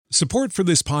Support for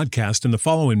this podcast and the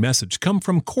following message come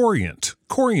from Corient.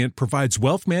 Corient provides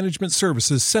wealth management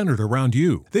services centered around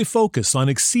you. They focus on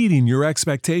exceeding your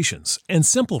expectations and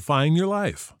simplifying your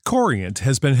life. Corient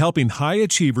has been helping high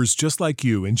achievers just like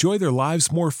you enjoy their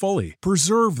lives more fully,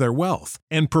 preserve their wealth,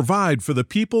 and provide for the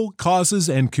people, causes,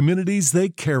 and communities they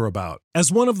care about. As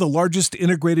one of the largest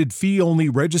integrated fee-only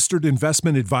registered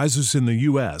investment advisors in the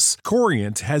U.S.,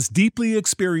 Corient has deeply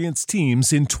experienced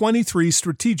teams in 23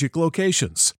 strategic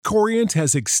locations. Corient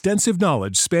has extensive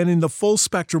knowledge spanning the full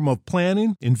spectrum of planning,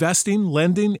 investing,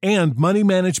 lending, and money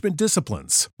management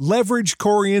disciplines. Leverage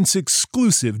Corient's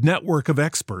exclusive network of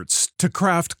experts to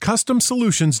craft custom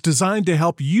solutions designed to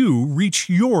help you reach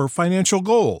your financial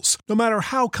goals, no matter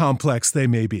how complex they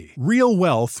may be. Real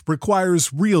wealth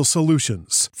requires real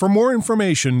solutions. For more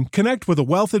information, connect with a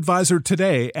wealth advisor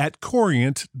today at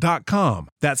Corient.com.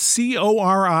 That's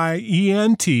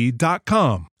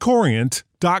Corient.com.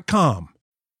 Corient.com.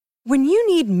 When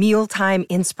you need mealtime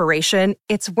inspiration,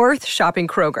 it's worth shopping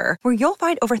Kroger, where you'll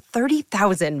find over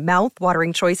 30,000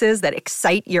 mouth-watering choices that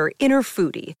excite your inner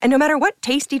foodie. And no matter what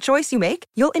tasty choice you make,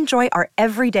 you'll enjoy our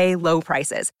everyday low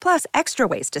prices, plus extra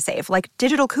ways to save, like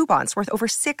digital coupons worth over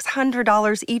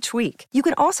 $600 each week. You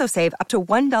can also save up to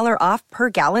 $1 off per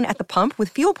gallon at the pump with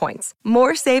fuel points.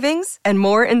 More savings and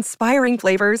more inspiring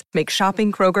flavors make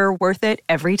shopping Kroger worth it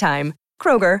every time.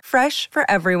 Kroger, fresh for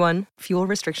everyone. Fuel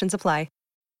restrictions apply.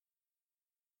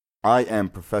 I am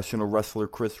professional wrestler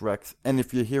Chris Rex, and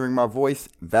if you're hearing my voice,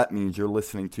 that means you're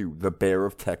listening to the Bear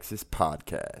of Texas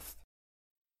podcast.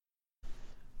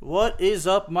 What is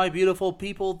up, my beautiful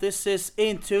people? This is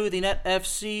Into the Net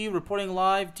FC, reporting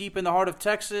live deep in the heart of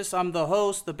Texas. I'm the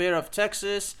host, the Bear of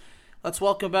Texas. Let's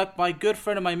welcome back my good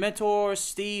friend and my mentor,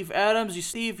 Steve Adams.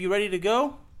 Steve, you ready to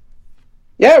go?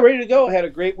 Yeah, ready to go. Had a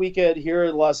great weekend here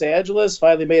in Los Angeles.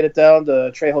 Finally made it down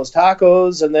to Trejo's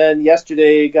Tacos. And then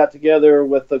yesterday got together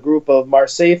with a group of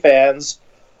Marseille fans,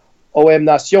 OM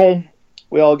Nation.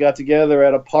 We all got together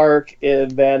at a park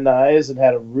in Van Nuys and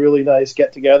had a really nice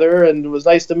get-together. And it was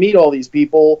nice to meet all these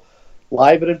people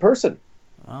live and in person.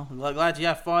 Well, glad you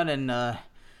have fun. And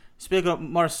speaking of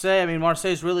Marseille,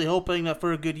 Marseille's really hoping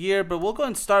for a good year. But we'll go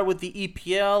and start with the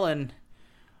EPL. And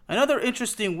another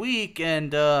interesting week.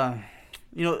 And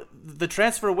the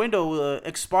transfer window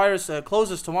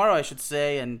closes tomorrow, I should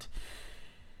say, and,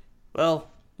 well,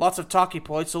 lots of talking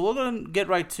points. So we're going to get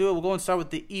right to it. We'll go and start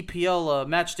with the EPL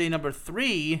match day number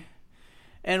 3,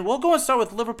 and we'll go and start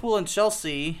with Liverpool and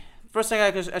Chelsea. First thing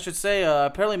I should say,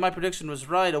 apparently my prediction was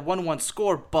right, a 1-1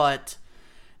 score, but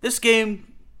this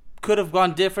game could have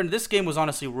gone different. This game was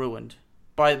honestly ruined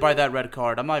by that red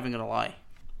card. I'm not even going to lie.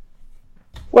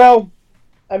 Well,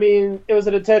 it was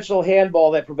an intentional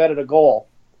handball that prevented a goal.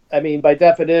 By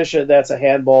definition, that's a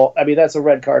handball. That's a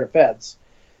red card offense.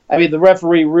 The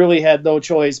referee really had no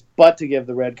choice but to give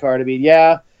the red card.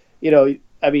 You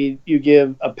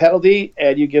give a penalty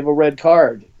and you give a red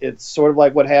card. It's sort of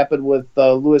like what happened with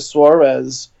Luis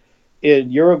Suarez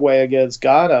in Uruguay against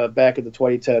Ghana back in the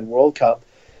 2010 World Cup.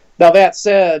 Now, that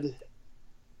said,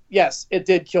 yes, it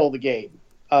did kill the game.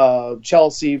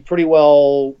 Chelsea pretty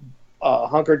well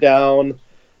hunkered down,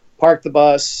 parked the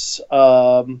bus.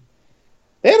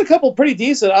 They had a couple pretty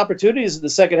decent opportunities in the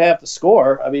second half to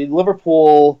score.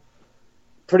 Liverpool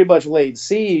pretty much laid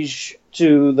siege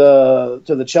to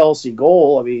the Chelsea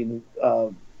goal.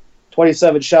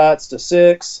 27 shots to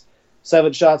 6,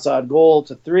 7 shots on goal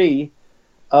to 3.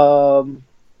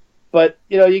 But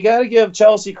you got to give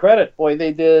Chelsea credit. Boy,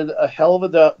 they did a hell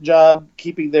of a job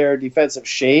keeping their defensive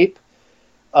shape.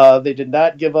 They did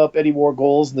not give up any more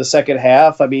goals in the second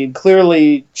half.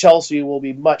 Clearly Chelsea will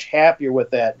be much happier with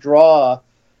that draw,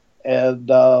 and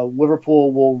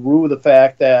Liverpool will rue the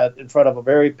fact that in front of a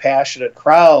very passionate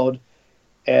crowd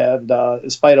and in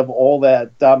spite of all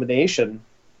that domination,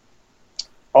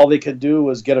 all they could do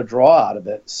was get a draw out of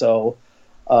it. So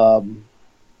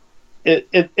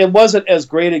it wasn't as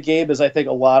great a game as I think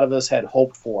a lot of us had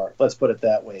hoped for. Let's put it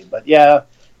that way. But yeah,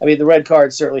 the red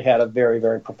card certainly had a very,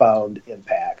 very profound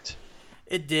impact.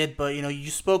 It did, but you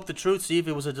spoke the truth, Steve.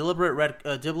 It was a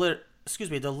deliberate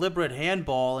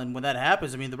handball, and when that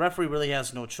happens, the referee really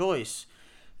has no choice.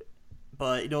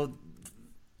 But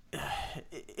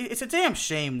it's a damn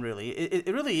shame, really.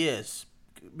 It really is.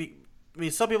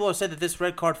 Some people have said that this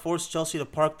red card forced Chelsea to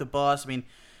park the bus.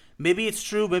 Maybe it's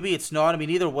true, maybe it's not.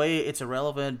 Either way, it's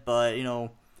irrelevant. But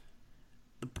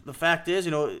the fact is,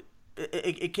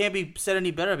 it can't be said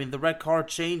any better. The red card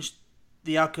changed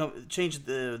the outcome, changed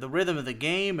the rhythm of the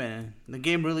game, and the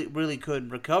game really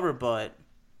could recover. But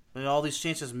all these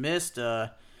chances missed,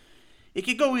 it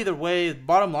could go either way.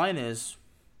 Bottom line is,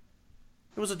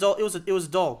 it was dull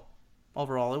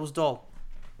overall. It was dull.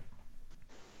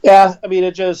 Yeah, I mean,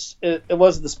 it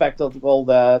wasn't the spectacle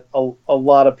that a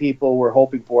lot of people were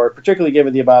hoping for, particularly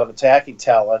given the amount of attacking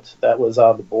talent that was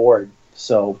on the board.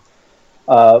 So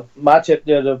Matip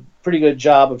did a pretty good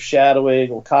job of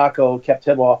shadowing Lukaku, kept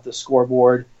him off the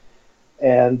scoreboard,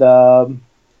 and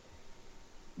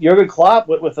Jurgen Klopp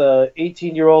went with a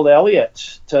 18-year-old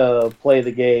Elliott to play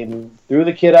the game. Threw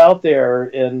the kid out there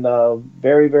in a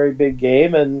very, very big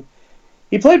game, and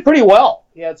he played pretty well.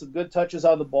 He had some good touches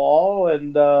on the ball,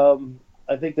 and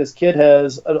I think this kid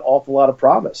has an awful lot of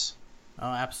promise.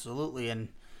 Oh, absolutely. And,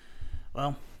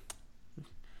 well,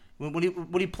 when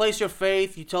you place your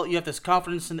faith, you have this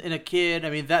confidence in a kid. I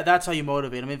mean, that's how you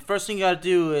motivate. I mean, the first thing you got to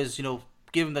do is,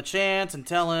 give him the chance and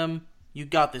tell him, you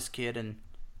got this kid, and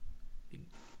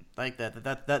like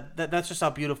that's just how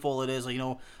beautiful it is. Like,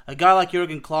 a guy like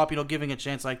Jurgen Klopp, giving a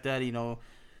chance like that,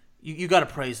 you got to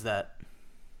praise that.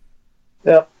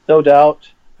 Yeah, no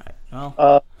doubt. Right,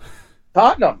 well,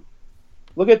 Tottenham.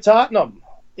 Look at Tottenham.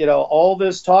 All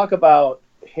this talk about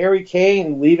Harry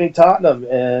Kane leaving Tottenham,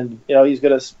 and he's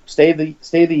going to stay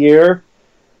the year.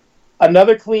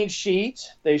 Another clean sheet.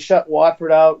 They shut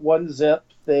Watford out 1-0.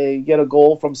 They get a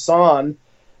goal from Son.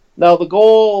 Now the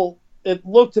goal, it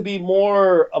looked to be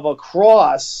more of a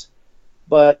cross,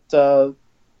 but the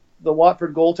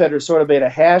Watford goaltender sort of made a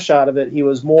hash out of it. He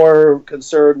was more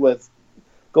concerned with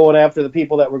going after the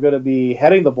people that were going to be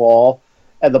heading the ball,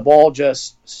 and the ball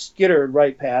just skittered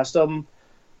right past him.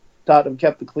 Tottenham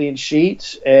kept the clean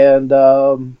sheet, and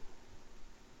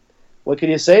what can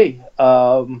you say?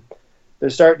 They're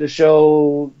starting to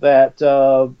show that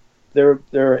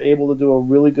they're able to do a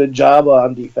really good job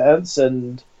on defense,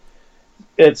 and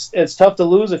it's tough to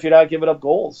lose if you're not giving up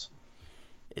goals.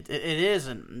 It is,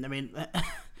 and I mean,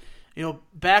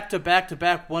 back to back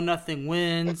 1-0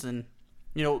 wins, and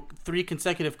 3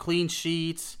 consecutive clean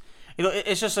sheets.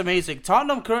 It's just amazing.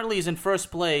 Tottenham currently is in first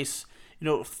place.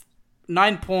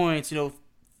 9 points.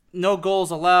 No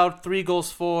goals allowed, 3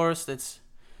 goals forced.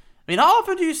 How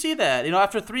often do you see that?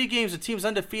 After 3 games, the team's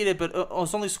undefeated, but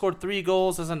has only scored 3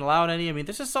 goals, hasn't allowed any. I mean,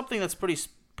 this is something that's pretty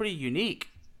unique.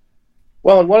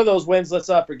 Well, and one of those wins, let's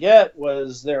not forget,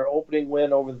 was their opening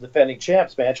win over the defending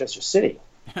champs, Manchester City.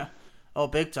 Oh,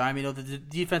 big time. The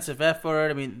defensive effort.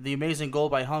 I mean, the amazing goal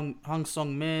by Hung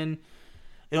Sung-min.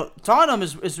 Tottenham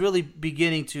is really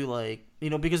beginning to,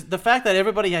 because the fact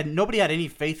that nobody had any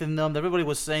faith in them. Everybody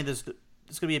was saying this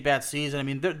is going to be a bad season. I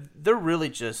mean, they're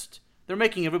really they're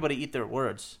making everybody eat their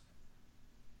words.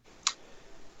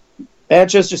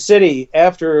 Manchester City,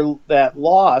 after that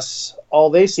loss, all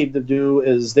they seem to do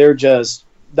is they're just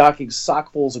knocking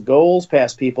sockfuls of goals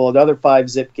past people. Another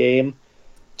 5-0 game.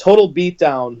 Total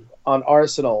beatdown on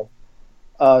Arsenal.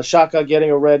 Xhaka getting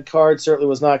a red card certainly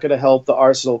was not going to help the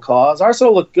Arsenal cause.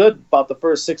 Arsenal looked good about the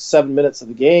first 6-7 minutes of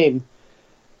the game.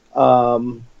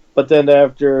 But then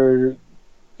after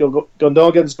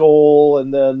Gundogan's goal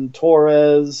and then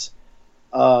Torres,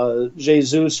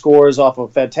 Jesus scores off a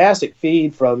fantastic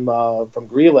feed from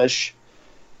Grealish,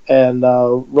 and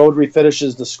Rodri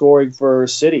finishes the scoring for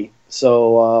City.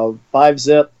 So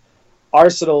 5-0.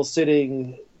 Arsenal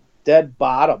sitting dead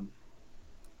bottom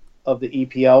of the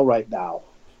EPL right now.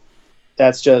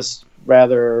 That's just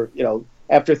rather,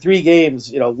 after 3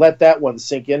 games, let that one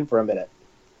sink in for a minute.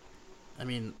 I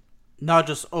mean, not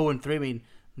just 0-3. I mean,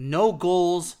 no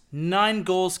goals, 9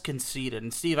 goals conceded.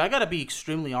 And Steve, I got to be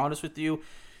extremely honest with you.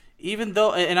 Even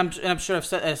though, and I'm sure I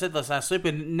said this last week,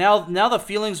 but now the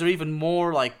feelings are even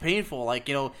more painful.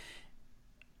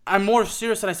 I'm more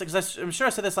serious than I said, because I'm sure I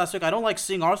said this last week. I don't like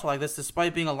seeing Arsenal like this,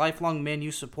 despite being a lifelong Man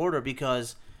U supporter,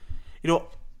 because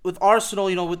with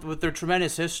Arsenal, with their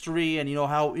tremendous history, and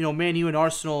how Man U and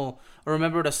Arsenal are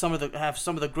remembered as some of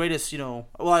the greatest. Well,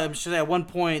 I'm sure at one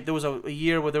point there was a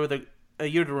year where there were a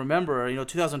year to remember.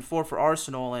 2004 for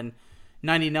Arsenal and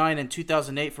 99 and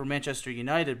 2008 for Manchester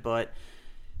United. But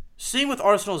seeing with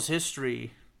Arsenal's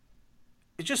history,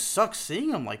 it just sucks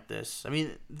seeing them like this. I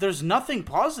mean, there's nothing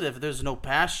positive. There's no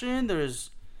passion.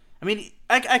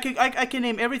 I can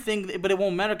name everything, but it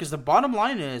won't matter, because the bottom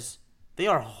line is they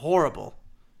are horrible.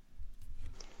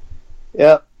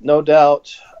 Yeah, no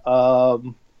doubt.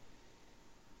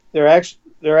 They're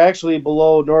actually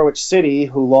below Norwich City,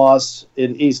 who lost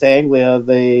in East Anglia.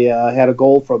 They had a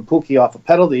goal from Pukki off a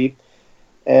penalty,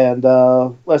 and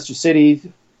Leicester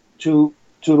City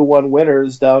 2-1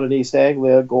 winners down in East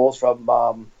Anglia. Goals from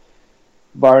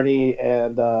Barney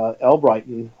and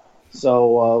Albrighton.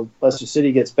 So Leicester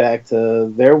City gets back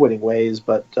to their winning ways,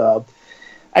 but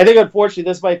I think unfortunately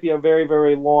this might be a very,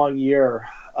 very long year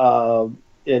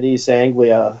in East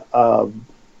Anglia.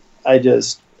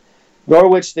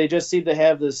 Norwich, they just seem to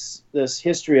have this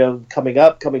history of coming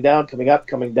up, coming down, coming up,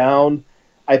 coming down.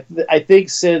 I think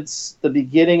since the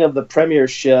beginning of the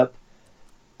Premiership,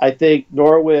 I think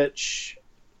Norwich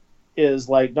is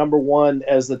like number one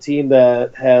as the team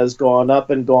that has gone up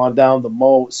and gone down the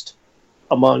most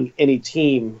among any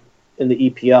team in the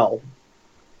EPL.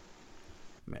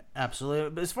 Absolutely.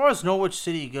 But as far as Norwich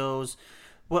City goes,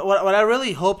 what I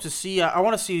really hope to see, I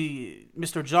want to see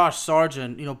Mr. Josh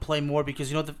Sargent, play more because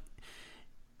the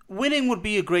winning would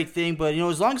be a great thing, but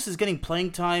as long as he's getting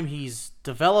playing time, he's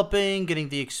developing, getting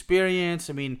the experience.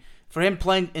 I mean, for him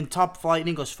playing in top flight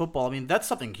English football, I mean that's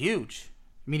something huge.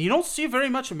 I mean, you don't see very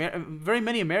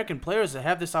many American players that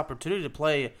have this opportunity to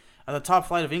play at the top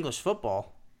flight of English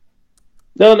football.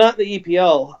 No, not the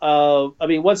EPL. I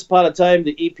mean, once upon a time,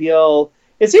 the EPL.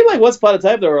 It seemed like once upon a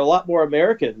time there were a lot more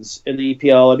Americans in the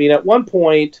EPL. I mean, at one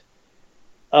point,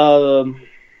 like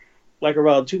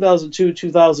around 2002,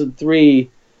 2003,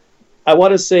 I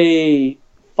want to say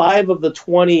 5 of the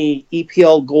 20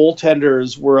 EPL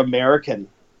goaltenders were American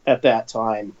at that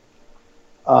time.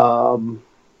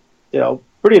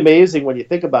 Pretty amazing when you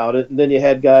think about it. And then you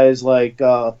had guys like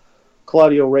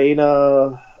Claudio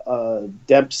Reyna,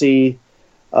 Dempsey.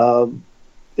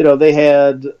 They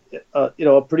had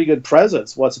a pretty good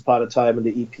presence once upon a time in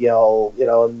the EPL.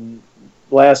 In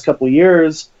the last couple of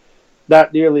years,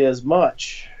 not nearly as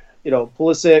much.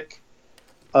 Pulisic,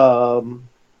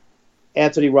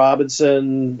 Anthony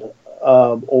Robinson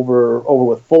over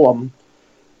with Fulham,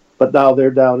 but now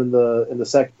they're down in the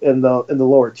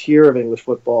lower tier of English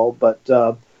football. But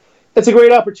it's a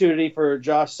great opportunity for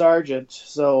Josh Sargent.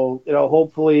 So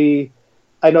hopefully.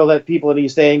 I know that people in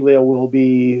East Anglia will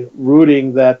be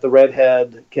rooting that the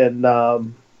Redhead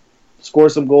can score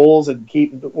some goals and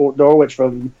keep Norwich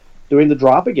from doing the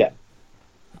drop again.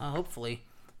 Hopefully,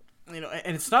 and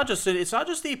it's not just the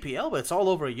EPL, but it's all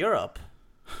over Europe.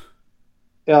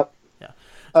 Yep. Yeah.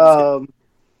 I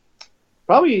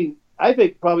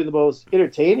think the most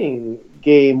entertaining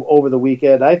game over the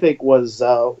weekend was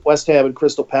West Ham and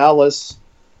Crystal Palace.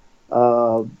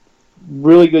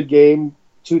 Really good game,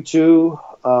 2-2.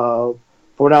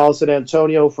 Fornals and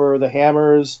Antonio for the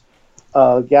Hammers.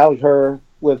 Gallagher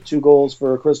with 2 goals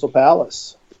for Crystal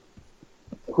Palace,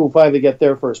 who finally get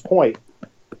their first point.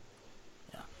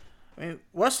 Yeah. I mean,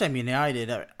 West Ham United.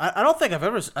 I don't think I've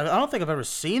ever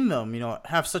seen them,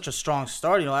 have such a strong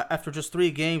start. After just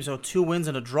 3 games, 2 wins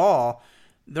and a draw,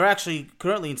 they're actually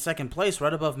currently in second place,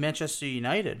 right above Manchester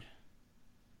United.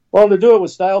 Well, they're doing it with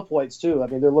style points too. I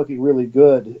mean, they're looking really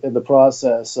good in the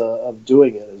process of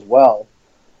doing it as well.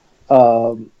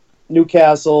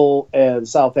 Newcastle and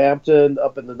Southampton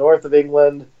up in the north of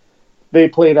England, they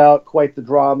played out quite the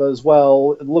drama as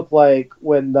well. It looked like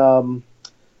when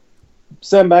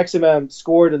Saint-Maximin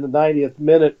scored in the 90th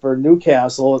minute for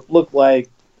Newcastle, it looked like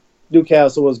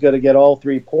Newcastle was going to get all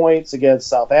 3 points against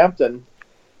Southampton.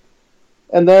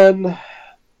 And then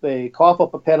they cough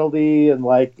up a penalty in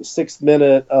like the 6th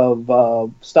minute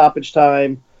of stoppage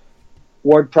time.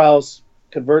 Ward-Prowse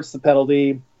converts the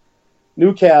penalty.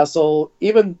 Newcastle,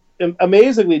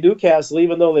 amazingly, even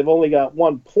though they've only got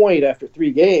 1 point after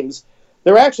 3 games,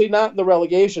 they're actually not in the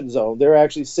relegation zone. They're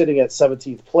actually sitting at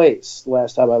 17th place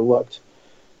last time I looked.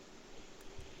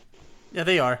 Yeah,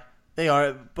 they are. They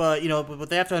are. But, what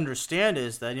they have to understand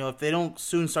is that, if they don't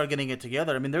soon start getting it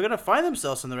together, I mean, they're going to find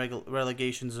themselves in the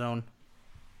relegation zone.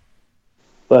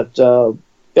 But,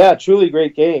 truly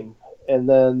great game. And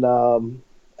then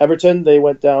Everton, they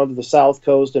went down to the South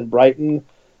Coast in Brighton.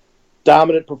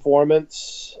 Dominant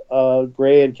performance.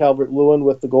 Gray and Calvert-Lewin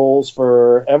with the goals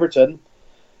for Everton.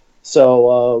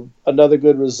 So another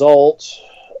good result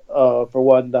for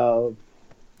one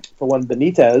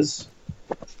Benitez,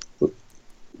 who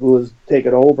was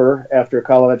taken over after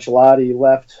Carlo Ancelotti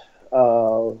left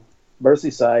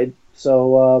Merseyside.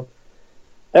 So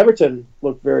Everton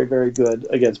looked very, very good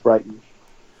against Brighton.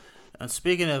 And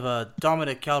speaking of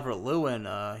Dominic Calvert-Lewin,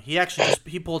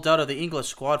 he pulled out of the English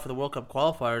squad for the World Cup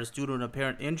qualifiers due to an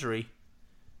apparent injury.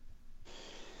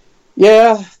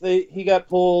 Yeah, he got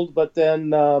pulled, but then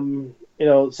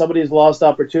somebody's lost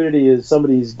opportunity is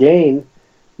somebody's gain.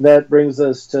 That brings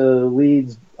us to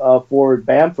Leeds forward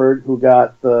Bamford, who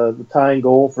got the tying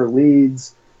goal for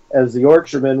Leeds as the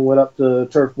Yorkshiremen went up to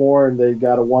Turf Moor and they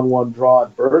got a 1-1 draw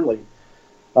at Burnley.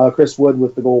 Chris Wood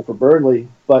with the goal for Burnley,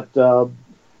 but.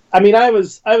 I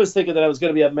was thinking that it was going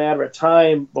to be a matter of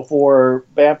time before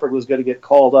Bamford was going to get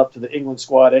called up to the England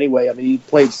squad anyway. I mean, he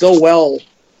played so well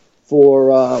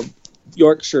for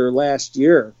Yorkshire last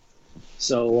year.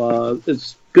 So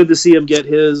it's good to see him get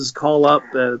his call up.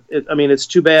 It's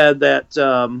too bad that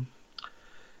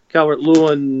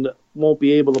Calvert-Lewin won't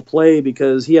be able to play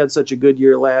because he had such a good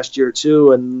year last year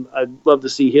too, and I'd love to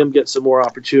see him get some more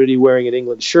opportunity wearing an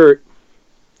England shirt.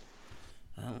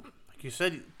 you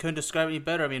said, you couldn't describe it any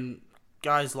better. I mean,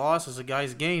 guy's loss is a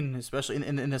guy's gain, especially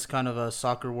in this kind of a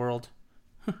soccer world.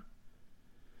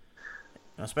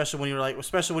 Especially when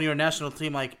you're a national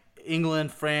team like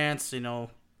England, France.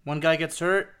 One guy gets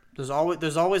hurt, there's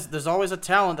always a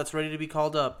talent that's ready to be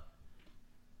called up.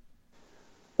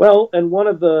 Well, and one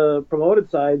of the promoted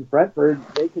sides, Brentford,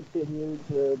 they continue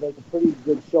to make a pretty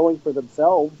good showing for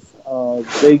themselves.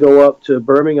 They go up to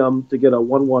Birmingham to get a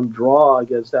 1-1 draw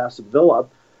against Aston Villa.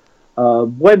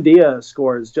 Buendia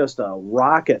scores just a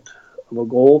rocket of a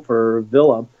goal for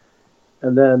Villa.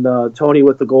 And then Tony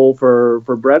with the goal for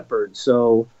Brentford.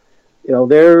 So,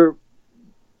 they're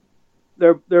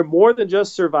more than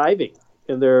just surviving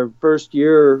in their first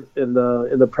year in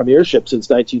the Premiership since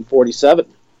 1947.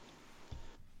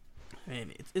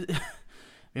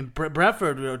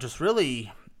 Brentford just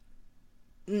really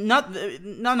not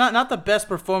the best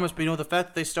performance, but the fact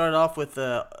that they started off with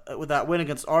that win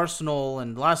against Arsenal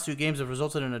and the last two games have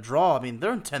resulted in a draw. I mean,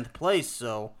 they're in 10th place,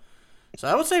 so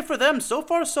I would say for them, so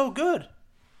far so good.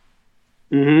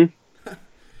 Mm-hmm.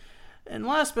 And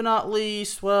last but not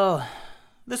least, well,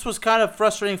 this was kind of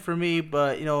frustrating for me,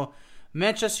 but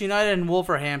Manchester United and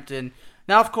Wolverhampton.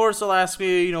 Now, of course, they'll ask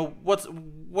me, what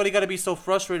do you got to be so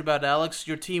frustrated about, Alex?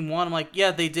 Your team won. I'm like,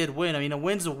 yeah, they did win. I mean, a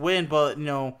win's a win, but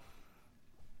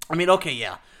okay,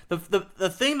 yeah. The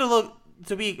thing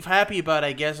to be happy about,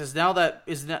 I guess, is now that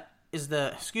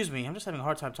excuse me, I'm just having a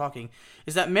hard time talking.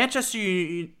 Is that Manchester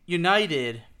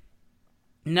United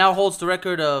now holds the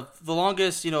record of the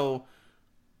longest,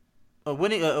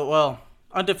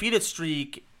 undefeated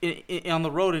streak on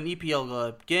the road in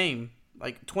EPL game,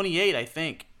 like 28, I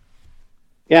think.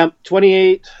 Yeah,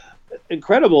 28,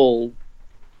 incredible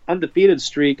undefeated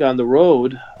streak on the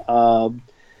road. Man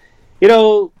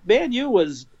U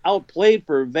was outplayed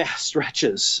for vast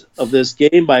stretches of this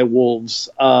game by Wolves.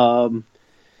 Adama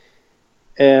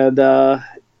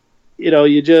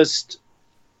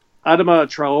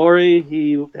Traore,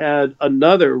 he had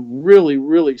another really,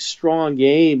 really strong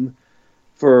game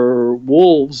for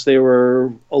Wolves. They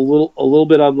were a little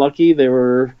bit unlucky. They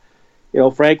were,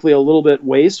 frankly, a little bit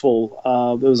wasteful.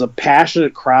 There was a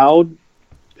passionate crowd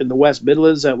in the West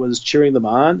Midlands that was cheering them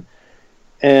on.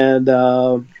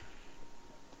 And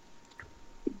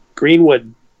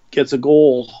Greenwood gets a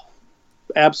goal,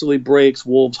 absolutely breaks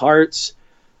Wolves' hearts.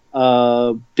 De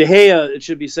Gea, it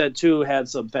should be said too, had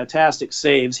some fantastic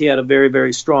saves. He had a very,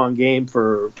 very strong game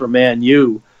for Man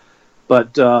U.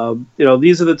 But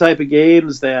these are the type of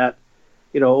games that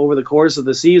over the course of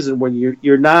the season when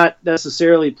you're not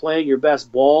necessarily playing your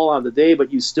best ball on the day,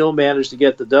 but you still manage to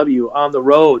get the W on the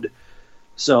road.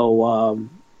 So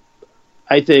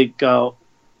I think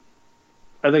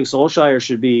Solskjaer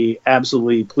should be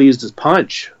absolutely pleased as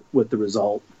punch with the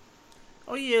result.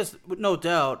 Oh, he is, no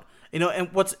doubt.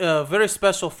 And what's very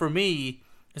special for me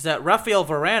is that Rafael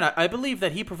Varane, I believe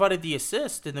that he provided the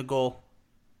assist in the goal.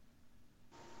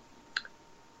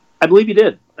 I believe he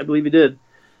did.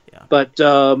 Yeah.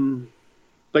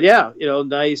 But yeah,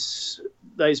 nice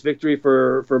victory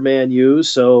for Man U.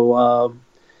 So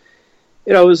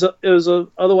it was a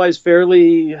otherwise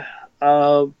fairly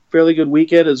good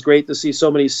weekend. It was great to see so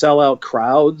many sellout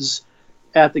crowds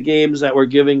at the games that were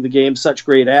giving the game such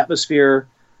great atmosphere.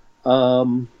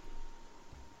 But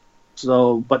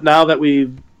now that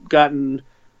we've gotten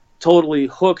totally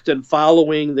hooked and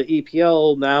following the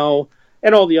EPL now,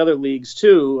 and all the other leagues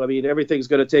too, I mean, everything's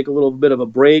going to take a little bit of a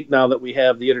break now that we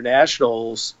have the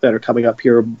internationals that are coming up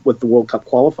here with the World Cup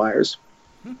qualifiers.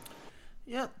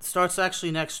 Yeah, it starts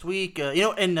actually next week.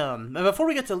 And before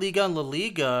we get to Liga and La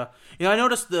Liga, I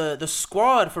noticed the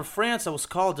squad for France that was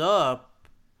called up,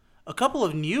 a couple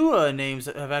of new names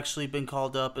that have actually been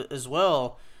called up as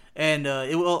well. And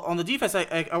on the defense,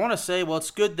 I want to say, well, it's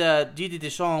good that Didier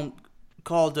Deschamps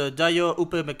called Dayo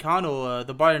Upamecano,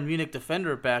 the Bayern Munich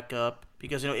defender, back up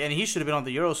because and he should have been on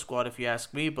the Euro squad if you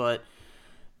ask me. But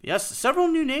yes, several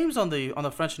new names on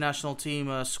the French national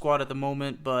team squad at the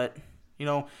moment. But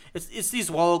it's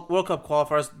these World Cup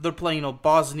qualifiers. They're playing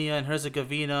Bosnia and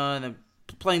Herzegovina and then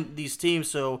playing these teams.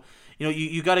 So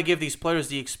you got to give these players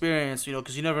the experience.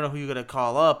 Because you never know who you're gonna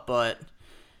call up. But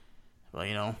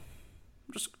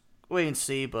just wait and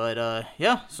see, but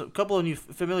yeah, so a couple of new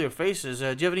familiar faces. Do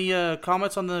you have any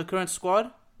comments on the current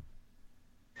squad?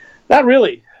 Not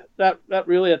really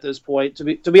at this point.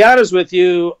 To be honest with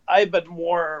you, I've been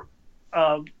more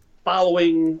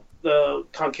following the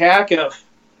CONCACAF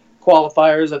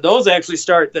qualifiers, and those actually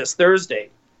start this Thursday.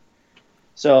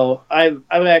 So I've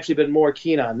actually been more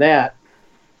keen on that.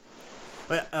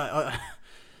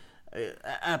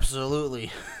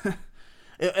 Absolutely.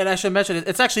 And I should mention,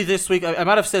 it's actually this week. I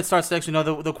might have said it starts next week. No,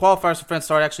 the qualifiers for France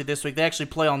start actually this week. They actually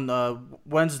play on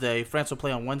Wednesday. France will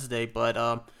play on Wednesday. But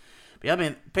yeah, I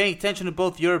mean, paying attention to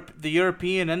both the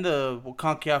European and the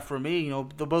CONCACAF for me,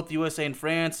 both the USA and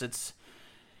France, it's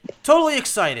totally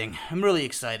exciting. I'm really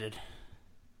excited.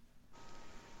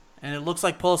 And it looks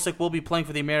like Pulisic will be playing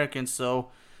for the Americans, so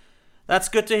that's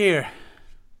good to hear.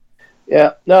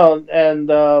 Yeah, no, and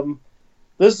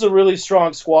this is a really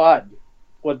strong squad,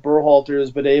 what Berhalter has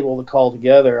been able to call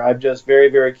together. I'm just very,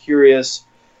 very curious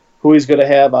who he's going to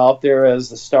have out there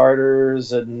as the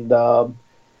starters. And,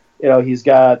 he's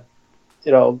got,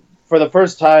 for the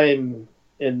first time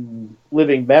in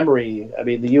living memory, I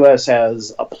mean, the U.S.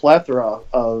 has a plethora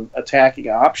of attacking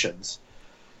options.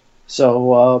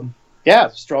 So,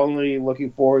 strongly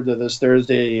looking forward to this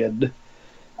Thursday, and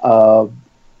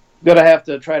going to have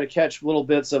to try to catch little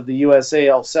bits of the USA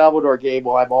El Salvador game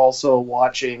while I'm also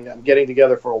watching. I'm getting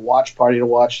together for a watch party to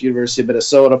watch University of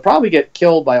Minnesota. Probably get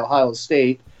killed by Ohio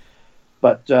State,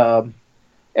 but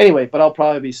anyway. But I'll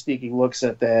probably be sneaking looks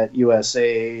at that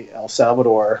USA El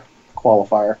Salvador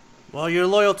qualifier. Well, your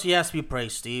loyalty has to be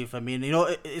praised, Steve. I mean,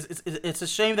 it's a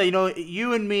shame that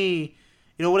you and me.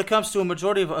 When it comes to a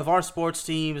majority of our sports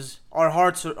teams, our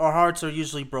hearts are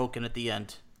usually broken at the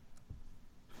end.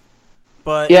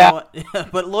 But yeah,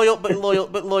 but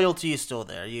loyalty is still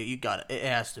there. You got it. It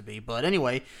has to be. But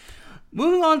anyway,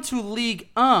 moving on to Ligue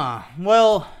 1.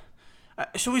 Well,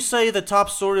 should we say the top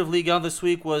story of Ligue 1 this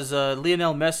week was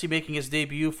Lionel Messi making his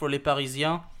debut for Les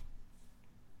Parisiens?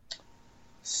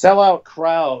 Sellout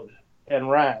crowd in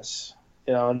Reims.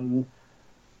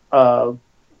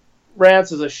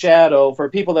 Reims is a shadow for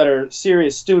people that are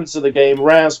serious students of the game.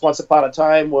 Reims, once upon a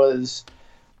time, was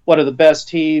one of the best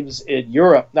teams in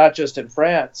Europe, not just in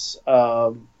France.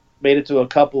 Made it to a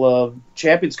couple of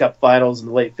Champions Cup finals in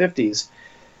the late 50s.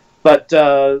 But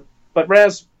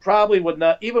Reims probably would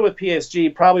not, even with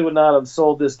PSG, probably would not have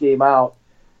sold this game out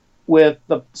with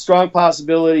the strong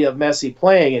possibility of Messi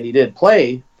playing, and he did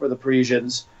play for the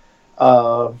Parisians.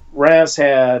 Reims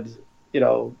had,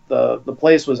 the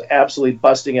place was absolutely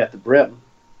busting at the brim.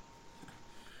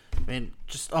 I mean,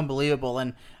 just unbelievable.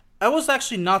 And I was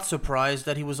actually not surprised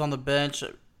that he was on the bench,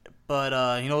 but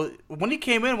when he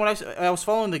came in, when I was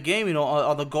following the game,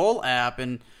 on the Goal app,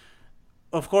 and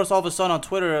of course, all of a sudden on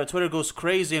Twitter goes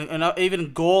crazy, and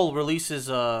even Goal releases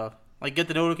get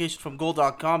the notification from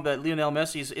Goal.com that Lionel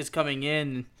Messi is coming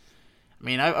in. I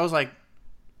mean, I was like,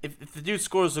 if the dude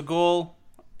scores a goal,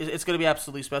 it's going to be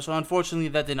absolutely special. Unfortunately,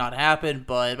 that did not happen,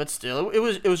 but still, it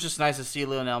was just nice to see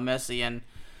Lionel Messi. And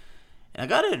I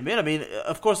got to admit, I mean,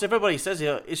 of course, everybody says,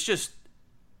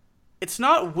 it's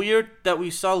not weird that we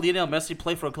saw Lionel Messi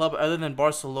play for a club other than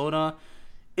Barcelona.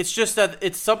 It's just that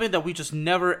it's something that we just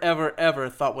never, ever, ever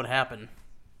thought would happen.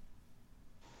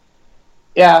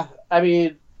 Yeah, I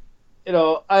mean,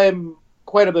 I'm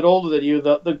quite a bit older than you.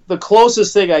 The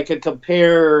closest thing I could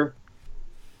compare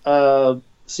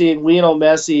seeing Lionel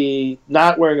Messi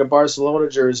not wearing a Barcelona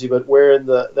jersey but wearing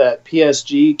that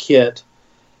PSG kit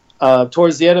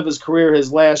towards the end of his career,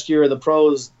 his last year in the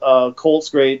pros, Colts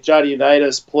great Johnny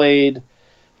Unitas played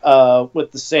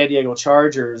with the San Diego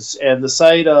Chargers, and the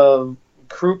sight of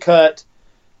crew cut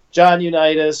John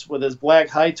Unitas with his black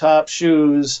high top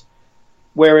shoes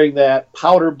wearing that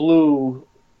powder blue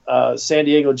San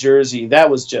Diego jersey, that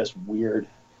was just weird.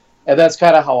 And that's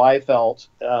kind of how I felt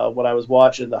when I was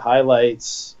watching the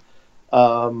highlights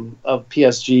of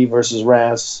PSG versus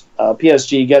Reims.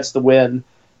 PSG gets the win,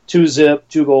 2-0,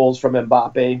 2 goals from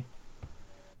Mbappe.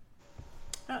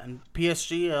 Yeah, and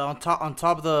PSG on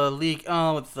top of the league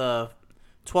with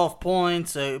 12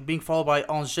 points, being followed by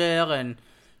Angers and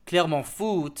Clermont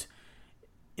Foot.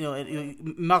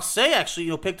 Marseille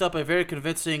actually picked up a very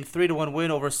convincing 3-1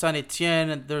 win over Saint Etienne,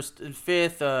 and they're in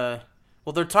fifth.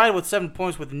 They're tied with 7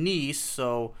 points with Nice.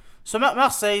 So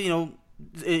Marseille,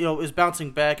 is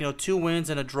bouncing back. 2 wins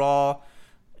and a draw.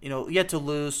 Yet to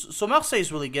lose. So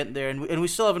Marseille's really getting there, and we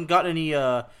still haven't gotten any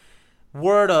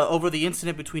word over the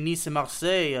incident between Nice and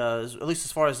Marseille, at least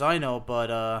as far as I know. But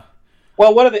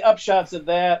well, one of the upshots of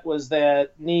that was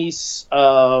that Nice,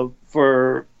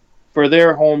 for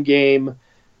their home game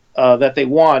that they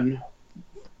won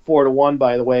 4-1,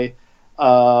 by the way.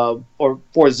 Or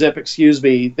 4-0, excuse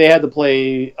me, they had to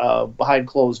play behind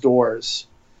closed doors.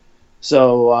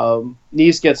 So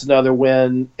Nice gets another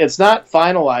win. It's not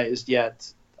finalized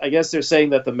yet. I guess they're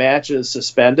saying that the match is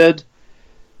suspended.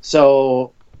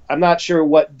 So I'm not sure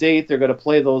what date they're going to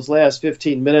play those last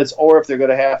 15 minutes or if they're going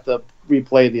to have to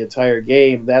replay the entire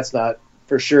game. That's not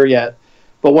for sure yet.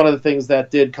 But one of the things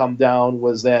that did come down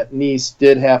was that Nice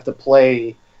did have to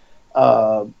play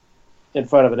in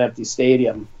front of an empty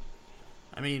stadium.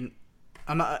 I mean,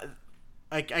 I'm not.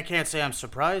 I can't say I'm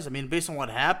surprised. I mean, based on what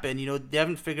happened, they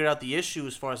haven't figured out the issue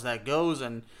as far as that goes,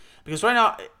 and because right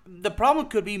now the problem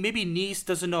could be maybe Nice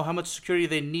doesn't know how much security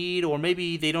they need, or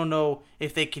maybe they don't know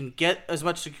if they can get as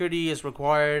much security as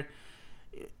required.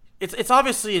 It's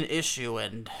obviously an issue,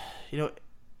 and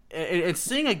and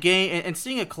seeing a game and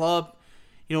seeing a club,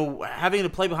 having to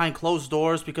play behind closed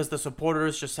doors because the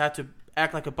supporters just had to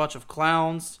act like a bunch of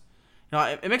clowns.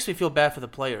 It makes me feel bad for the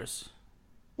players.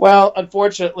 Well,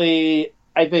 unfortunately,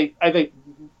 I think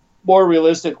more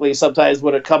realistically, sometimes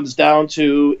what it comes down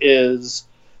to is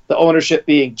the ownership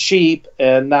being cheap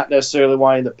and not necessarily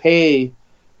wanting to pay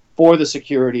for the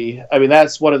security. I mean,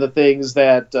 that's one of the things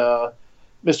that Mr.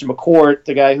 McCourt,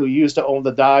 the guy who used to own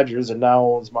the Dodgers and now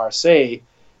owns Marseille,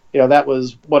 that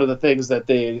was one of the things that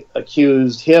they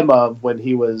accused him of when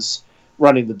he was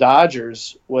running the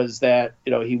Dodgers, was that,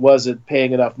 he wasn't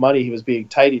paying enough money. He was being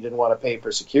tight. He didn't want to pay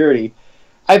for security.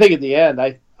 I think in the end,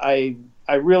 I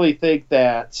really think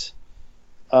that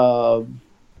I'm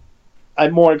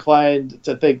more inclined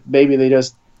to think maybe they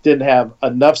just didn't have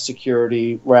enough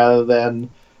security rather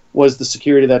than was the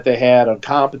security that they had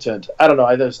incompetent. I don't know.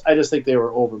 I just think they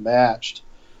were overmatched.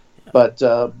 But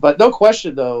no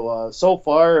question, though, so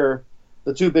far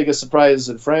the two biggest surprises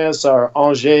in France are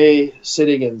Angers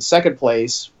sitting in second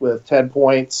place with 10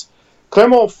 points.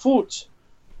 Clermont Foot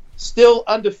still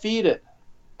undefeated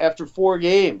after 4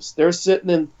 games. They're sitting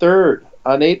in third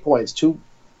on 8 points, two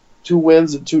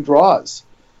wins and 2 draws.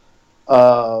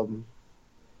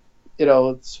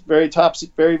 It's very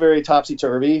very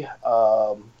topsy-turvy.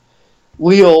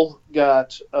 Lille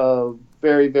got a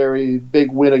very, very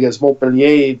big win against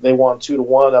Montpellier. They won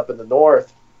 2-1 up in the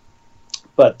north.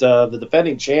 But the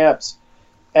defending champs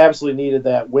absolutely needed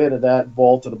that win, and that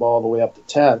vaulted them all the way up to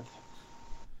 10th.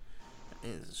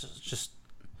 It's just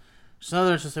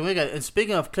another interesting week. And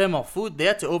speaking of Clermont Foot, they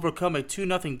had to overcome a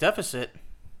 2-0 deficit.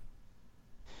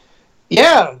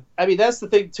 Yeah, I mean, that's the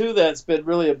thing, too, that's been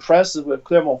really impressive with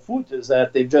Clermont Foot is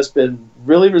that they've just been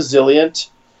really resilient.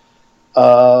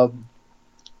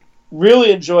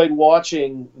 Really enjoyed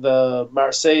watching the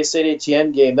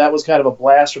Marseille-Saint-Etienne game. That was kind of a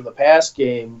blast from the past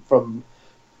game from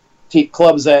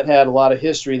clubs that had a lot of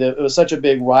history. It was such a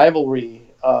big rivalry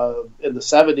in the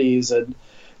 70s. And,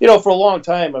 for a long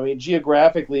time, I mean,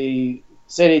 geographically,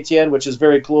 Saint-Etienne, which is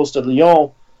very close to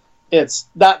Lyon, it's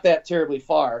not that terribly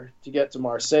far to get to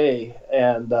Marseille.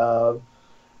 And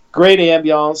great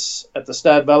ambiance at the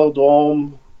Stade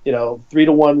Vélodrome,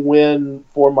 3-1 win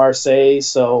for Marseille.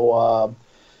 So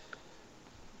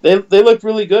they looked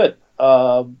really good.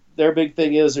 Their big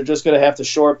thing is they're just going to have to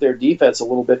shore up their defense a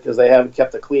little bit because they haven't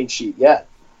kept a clean sheet yet.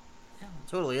 Yeah,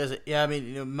 totally is it. Yeah, I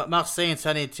mean, Marseille and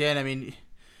Saint-Etienne, I mean,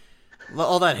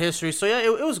 all that history. So, yeah,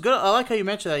 it was good. I like how you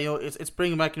mentioned that. It's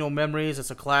bringing back, memories.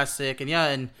 It's a classic. And, yeah,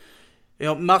 and,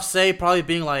 Marseille probably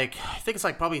being I think it's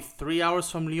probably 3 hours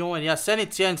from Lyon. And, yeah,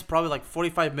 Saint-Etienne's probably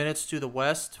 45 minutes to the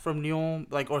west from Lyon,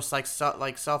 or it's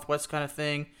southwest kind of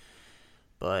thing.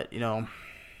 But,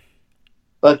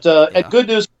 But good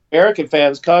news for American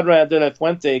fans, Conrad de la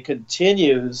Fuente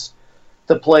continues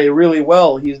to play really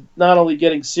well. He's not only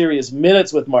getting serious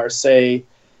minutes with Marseille,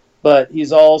 but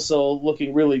he's also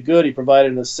looking really good. He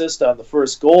provided an assist on the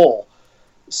first goal.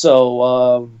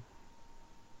 So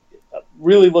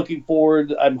really looking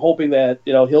forward. I'm hoping that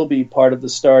he'll be part of the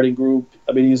starting group.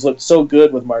 I mean, he's looked so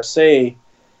good with Marseille.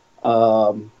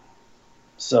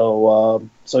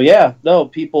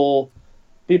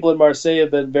 People in Marseille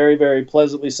have been very, very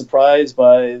pleasantly surprised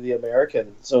by the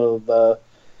American. So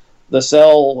the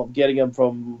sell of getting him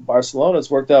from Barcelona has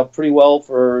worked out pretty well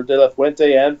for De La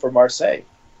Fuente and for Marseille.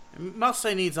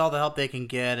 Marseille needs all the help they can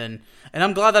get, and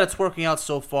I'm glad that it's working out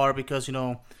so far because,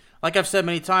 like I've said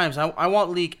many times, I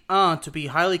want Ligue 1 to be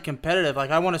highly competitive.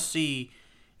 I want to see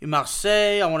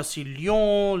Marseille, I want to see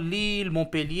Lyon, Lille,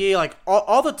 Montpellier,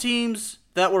 all the teams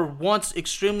that were once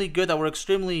extremely good, that were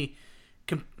extremely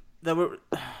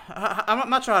I'm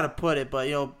not sure how to put it, but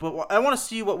I want to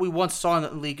see what we once saw in the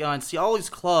Ligue 1, see all these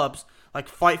clubs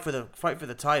fight for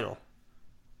the title,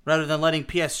 rather than letting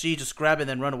PSG just grab it and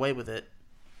then run away with it.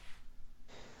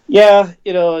 Yeah,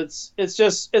 it's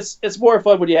more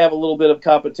fun when you have a little bit of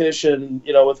competition,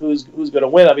 with who's going to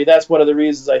win. I mean, that's one of the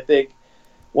reasons I think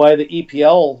why the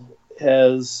EPL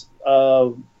has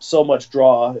so much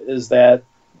draw is that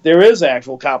there is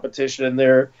actual competition in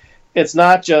there. It's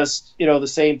not just, the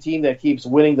same team that keeps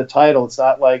winning the title. It's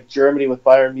not like Germany with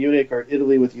Bayern Munich or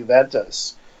Italy with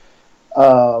Juventus.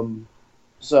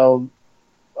 So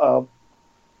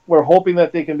we're hoping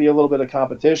that they can be a little bit of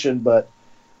competition, but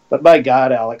my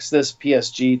God, Alex, this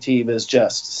PSG team is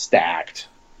just stacked.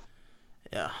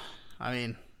 Yeah, I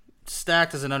mean,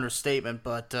 stacked is an understatement,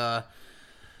 but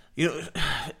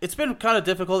it's been kind of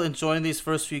difficult enjoying these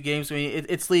first few games. I mean,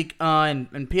 it's League and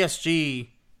PSG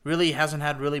really hasn't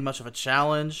had really much of a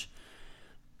challenge.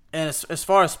 And as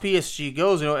far as PSG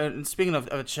goes, and speaking of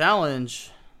a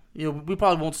challenge, we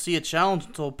probably won't see a challenge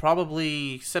until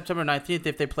probably September 19th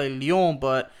if they play Lyon.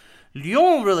 But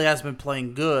Lyon really has been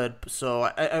playing good, so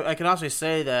I can honestly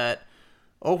say that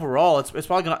overall it's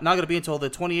probably not going to be until the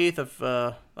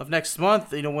 28th of next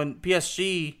month. When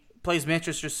PSG plays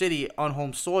Manchester City on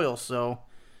home soil. So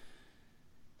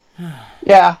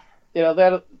yeah,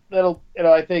 that'll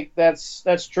I think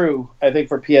that's true. I think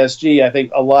for PSG, I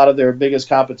think a lot of their biggest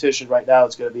competition right now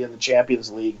is going to be in the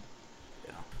Champions League.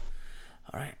 Yeah.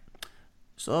 All right.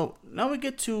 So now we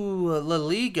get to La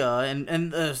Liga, and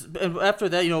after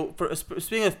that,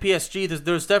 speaking of PSG,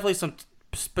 there's definitely some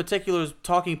particular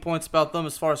talking points about them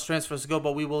as far as transfers go,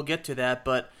 but we will get to that.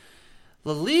 But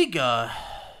La Liga,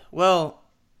 well,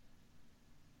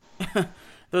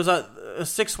 there's a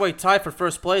six-way tie for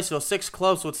first place. 6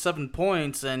 clubs with 7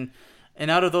 points, and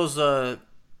out of those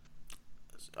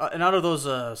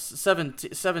seven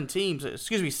teams,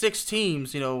 6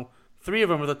 teams, 3 of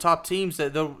them are the top teams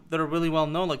that are really well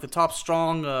known, like the top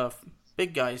strong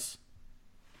big guys.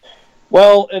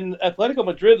 Well, in Atletico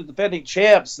Madrid, the defending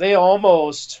champs, they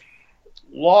almost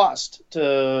lost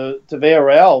to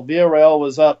Villarreal. Villarreal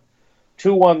was up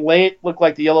 2-1 late. Looked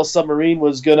like the Yellow Submarine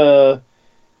was gonna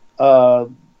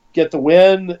get the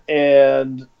win,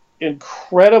 and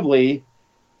incredibly,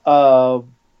 Atletico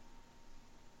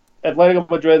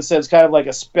Madrid sends kind of like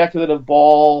a speculative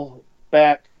ball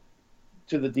back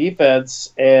to the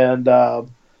defense, and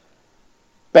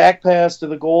back pass to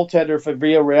the goaltender for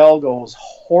Villarreal goes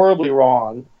horribly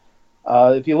wrong.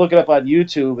 If you look it up on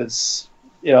YouTube, it's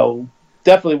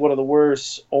definitely one of the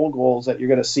worst own goals that you're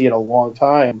going to see in a long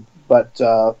time. But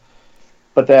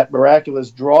that miraculous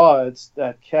draw,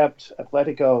 that kept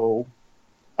Atletico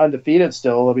undefeated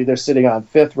still. I mean, they're sitting on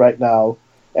 5th right now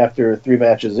after 3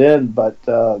 matches in. But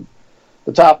the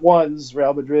top ones,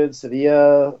 Real Madrid,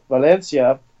 Sevilla,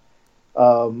 Valencia,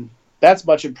 that's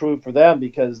much improved for them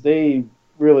because they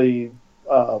really,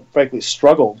 frankly,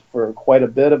 struggled for quite a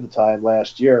bit of the time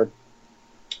last year.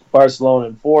 Barcelona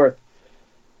in 4th.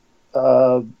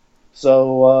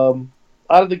 So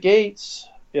out of the gates,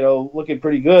 looking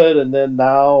pretty good. And then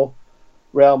now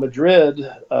Real Madrid,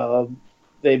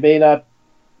 they may not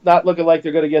looking like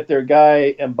they're going to get their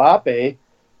guy Mbappe,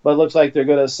 but it looks like they're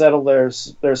going to settle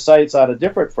their sights on a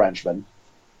different Frenchman.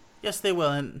 Yes, they will,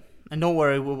 and don't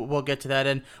worry, we'll get to that.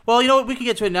 And we can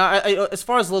get to it now. As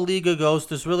far as La Liga goes,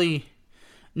 there's really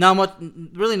not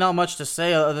much to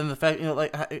say other than the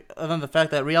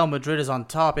fact that Real Madrid is on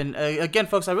top. And again,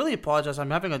 folks, I really apologize.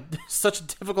 I'm having such a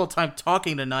difficult time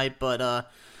talking tonight, but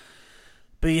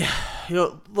yeah,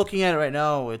 looking at it right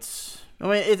now, it's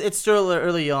still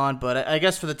early on, but I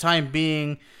guess for the time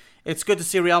being, it's good to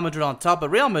see Real Madrid on top. But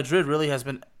Real Madrid really has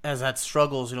had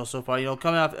struggles, so far.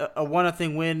 Coming off a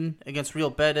 1-0 win against Real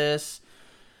Betis,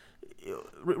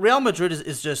 Real Madrid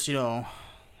is just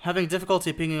having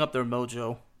difficulty picking up their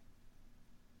mojo.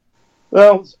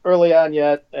 Well, it's early on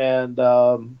yet, and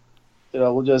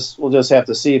we'll just have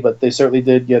to see. But they certainly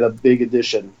did get a big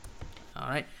addition. All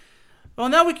right. Well,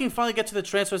 now we can finally get to the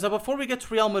transfers. Now, before we get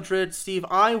to Real Madrid, Steve,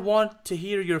 I want to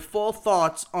hear your full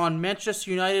thoughts on Manchester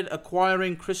United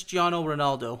acquiring Cristiano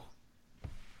Ronaldo.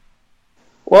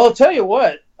 Well, I'll tell you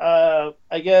what.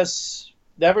 I guess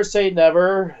never say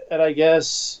never, and I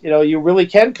guess you really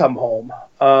can come home.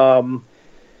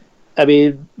 I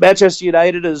mean, Manchester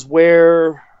United is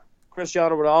where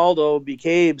Cristiano Ronaldo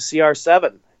became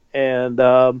CR7, and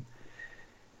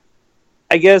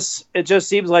I guess it just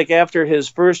seems like after his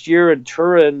first year in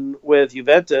Turin with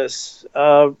Juventus,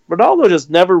 Ronaldo just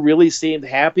never really seemed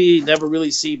happy, never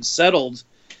really seemed settled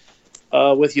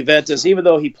with Juventus, even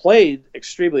though he played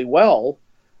extremely well.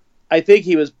 I think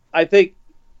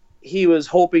he was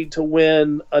hoping to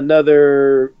win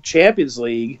another Champions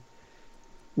League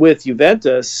with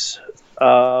Juventus,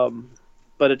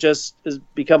 but it just has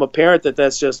become apparent that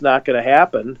that's just not going to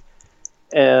happen.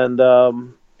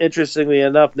 And interestingly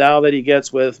enough, now that he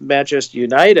gets with Manchester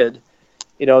United,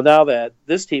 now that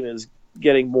this team is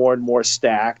getting more and more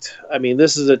stacked, I mean,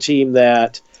 this is a team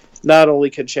that not only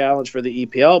can challenge for the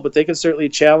EPL, but they can certainly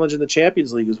challenge in the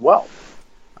Champions League as well.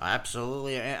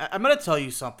 Absolutely. I'm going to tell you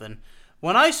something.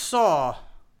 When I saw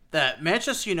that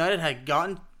Manchester United had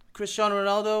gotten Cristiano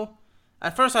Ronaldo,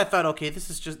 at first I thought, okay, this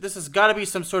has got to be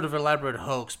some sort of elaborate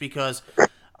hoax, because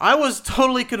I was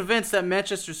totally convinced that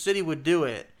Manchester City would do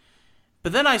it.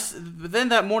 But then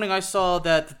that morning I saw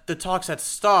that the talks had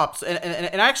stopped,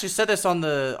 and I actually said this on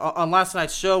last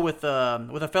night's show with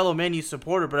a fellow Man U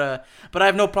supporter, but I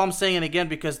have no problem saying it again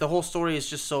because the whole story is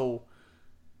just so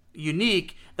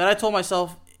unique that I told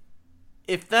myself,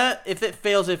 if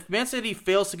Man City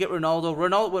fails to get Ronaldo,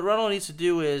 what Ronaldo needs to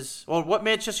do is, or what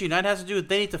Manchester United has to do,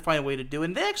 they need to find a way to do,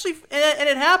 and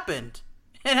it happened.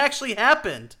 It actually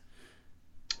happened.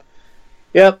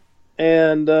 Yep,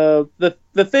 and the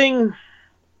thing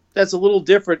that's a little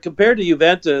different compared to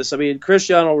Juventus. I mean,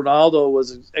 Cristiano Ronaldo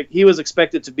was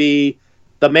expected to be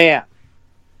the man.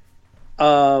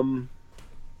 Coming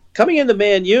into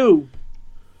Man U,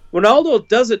 Ronaldo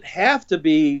doesn't have to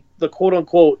be the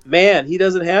quote-unquote man. He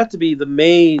doesn't have to be the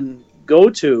main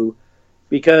go-to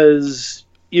because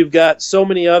you've got so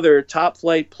many other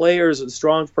top-flight players and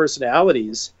strong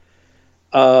personalities.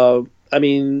 I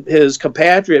mean, his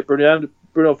compatriot, Bruno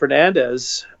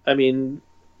Fernandes, I mean,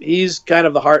 he's kind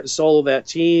of the heart and soul of that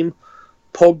team.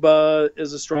 Pogba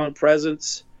is a strong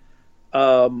presence.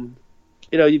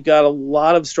 You've got a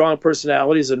lot of strong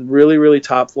personalities and really, really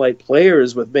top-flight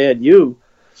players with Man U.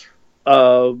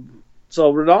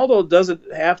 So Ronaldo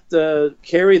doesn't have to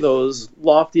carry those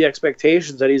lofty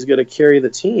expectations that he's going to carry the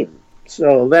team.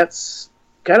 So that's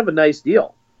kind of a nice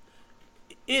deal.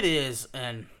 It is,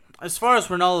 and as far as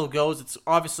Ronaldo goes, it's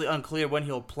obviously unclear when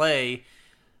he'll play.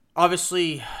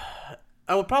 Obviously,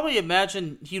 I would probably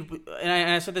imagine and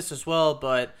I said this as well,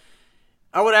 but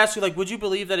I would ask you, would you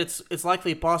believe that it's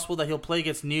likely possible that he'll play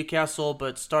against Newcastle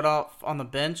but start off on the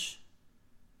bench?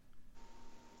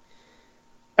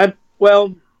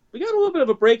 Well, we got a little bit of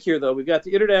a break here, though. We've got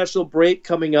the international break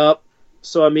coming up.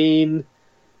 So, I mean,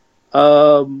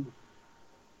 it'll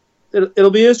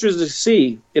be interesting to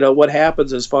see, what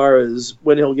happens as far as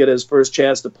when he'll get his first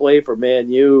chance to play for Man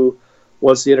U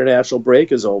once the international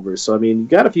break is over. So, I mean, you've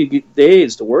got a few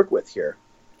days to work with here.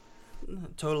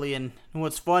 Totally. And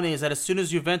what's funny is that as soon as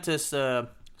Juventus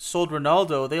sold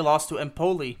Ronaldo, they lost to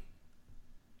Empoli.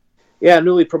 Yeah,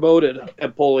 newly promoted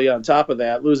Empoli on top of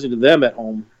that, losing to them at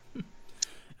home.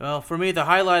 Well, for me, the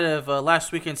highlight of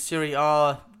last weekend's Serie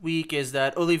A week is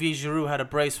that Olivier Giroud had a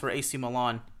brace for AC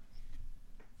Milan.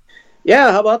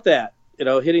 Yeah, how about that?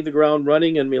 Hitting the ground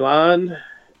running in Milan,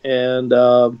 and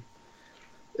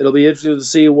it'll be interesting to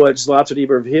see what Zlatan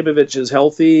Ibrahimovic is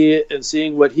healthy and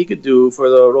seeing what he could do for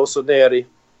the Rossoneri.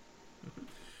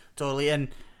 Totally, and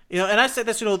I said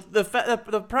this.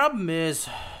 The problem is,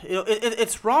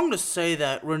 it's wrong to say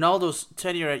that Ronaldo's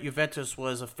tenure at Juventus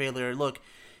was a failure. Look.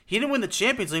 He didn't win the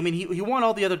Champions League. I mean, he won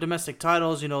all the other domestic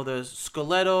titles. The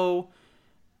Scudetto.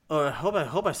 Or I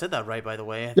hope I said that right, by the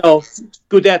way. No,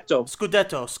 Scudetto.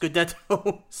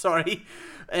 Sorry,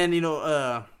 and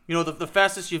the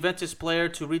fastest Juventus player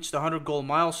to reach the 100-goal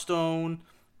milestone.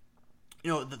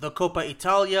 The Coppa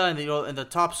Italia and the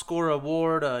top scorer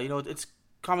award. It's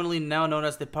commonly now known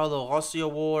as the Paolo Rossi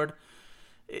Award.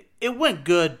 It went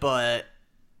good, but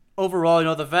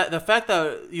overall, the fact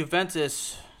that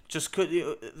Juventus just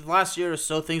last year or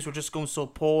so, things were just going so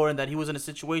poor, and that he was in a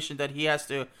situation that he has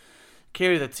to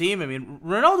carry the team. I mean,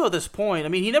 Ronaldo at this point, I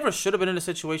mean, he never should have been in a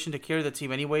situation to carry the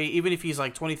team anyway, even if he's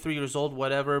 23 years old,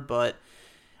 whatever. But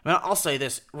I mean, I'll say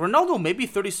this: Ronaldo may be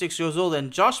 36 years old,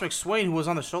 and Josh McSwain, who was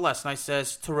on the show last night,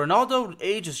 says to Ronaldo,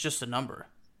 age is just a number.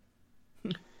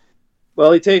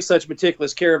 Well, he takes such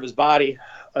meticulous care of his body.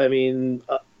 I mean,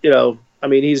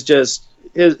 he's just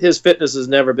his fitness has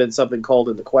never been something called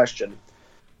into question.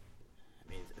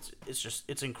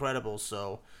 It's incredible.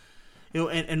 So,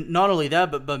 and not only that,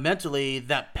 but mentally,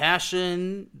 that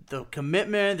passion, the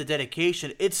commitment, the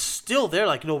dedication, it's still there.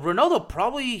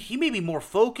 Ronaldo he may be more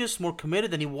focused, more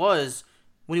committed than he was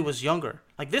when he was younger.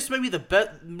 This may be the best.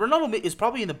 Ronaldo is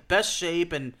probably in the best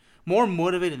shape and more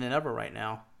motivated than ever right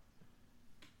now.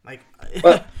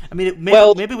 Well, I mean,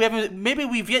 maybe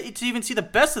we've yet to even see the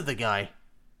best of the guy.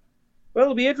 Well,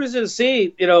 it'll be interesting to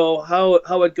see,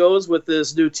 how it goes with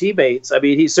his new teammates. I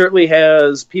mean, he certainly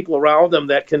has people around him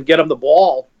that can get him the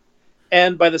ball.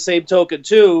 And by the same token,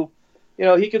 too,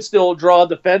 he can still draw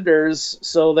defenders,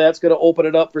 so that's going to open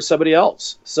it up for somebody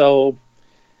else. So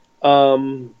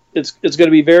it's going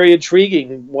to be very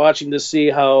intriguing watching to see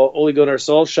how Ole Gunnar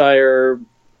Solskjaer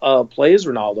plays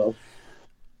Ronaldo.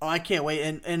 Oh, I can't wait.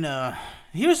 And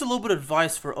here's a little bit of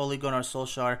advice for Ole Gunnar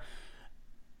Solskjaer.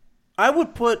 I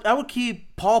would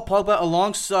keep Paul Pogba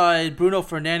alongside Bruno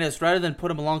Fernandes rather than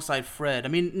put him alongside Fred. I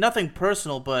mean, nothing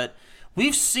personal, but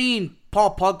we've seen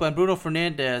Paul Pogba and Bruno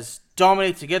Fernandes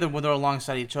dominate together when they're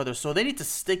alongside each other, so they need to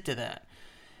stick to that.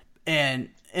 And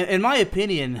in my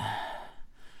opinion,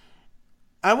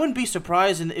 I wouldn't be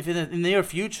surprised if in the near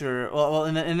future,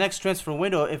 in the next transfer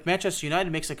window, if Manchester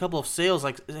United makes a couple of sales,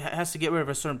 like has to get rid of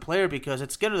a certain player, because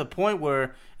it's getting to the point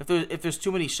where if there's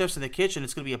too many chefs in the kitchen,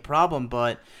 it's going to be a problem.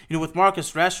 But with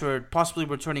Marcus Rashford possibly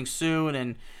returning soon,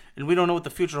 and we don't know what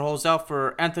the future holds out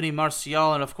for Anthony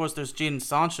Martial, and of course there's Jadon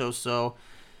Sancho. So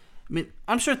I mean,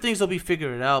 I'm sure things will be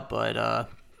figured out, but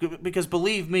because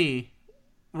believe me,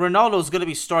 Ronaldo's going to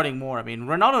be starting more. I mean,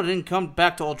 Ronaldo didn't come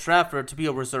back to Old Trafford to be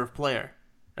a reserve player.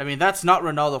 I mean, that's not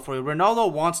Ronaldo for you.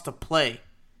 Ronaldo wants to play.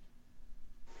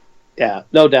 Yeah,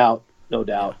 no doubt. No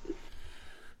doubt.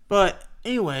 But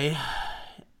anyway,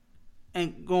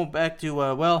 and going back to,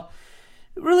 it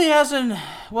really hasn't,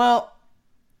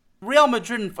 Real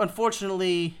Madrid,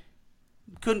 unfortunately,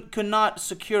 could not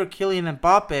secure Kylian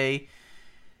Mbappe.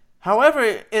 However,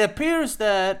 it appears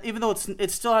that, even though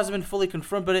it still hasn't been fully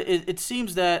confirmed, but it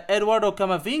seems that Eduardo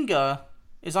Camavinga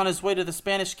is on his way to the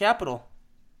Spanish capital.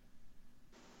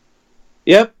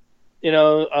 Yep. We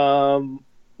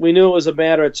knew it was a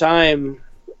matter of time.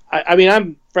 I mean,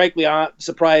 I'm frankly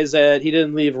surprised that he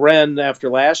didn't leave Rennes after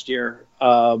last year.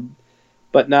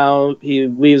 But now he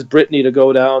leaves Brittany to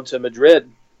go down to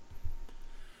Madrid.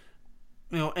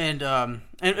 And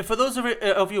for those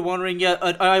of you wondering,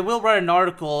 I will write an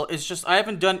article. It's just I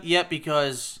haven't done it yet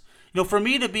because, for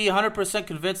me to be 100%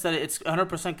 convinced that it's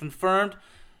 100% confirmed,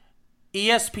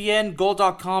 ESPN,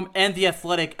 Goal.com, and The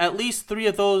Athletic, at least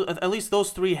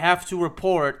those three have to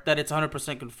report that it's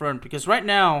 100% confirmed. Because right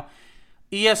now,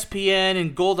 ESPN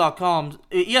and Goal.com,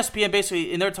 ESPN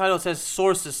basically in their title says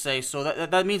sources say, so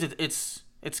that means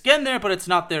it's getting there, but it's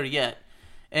not there yet.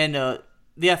 And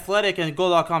The Athletic and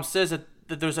Goal.com says that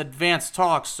there's advanced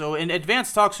talks. So in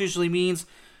advanced talks usually means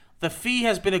the fee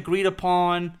has been agreed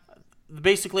upon.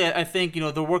 Basically, I think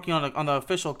they're working on the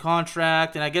official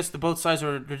contract, and I guess both sides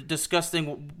are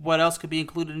discussing what else could be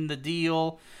included in the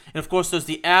deal. And of course, there's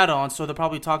the add-on, so they're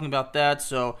probably talking about that.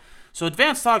 So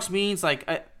advanced talks means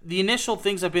the initial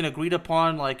things have been agreed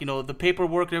upon, the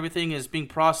paperwork and everything is being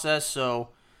processed. So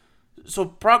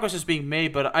progress is being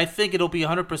made, but I think it'll be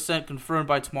 100% confirmed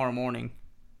by tomorrow morning.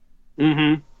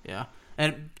 Mm-hmm. Yeah,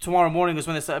 and tomorrow morning is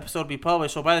when this episode will be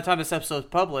published. So by the time this episode is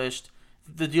published,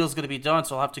 the deal's going to be done,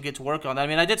 so I'll have to get to work on that. I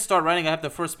mean, I did start writing. I have the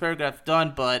first paragraph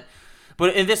done, but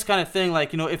in this kind of thing,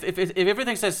 if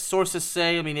everything says sources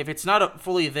say, I mean, if it's not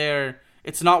fully there,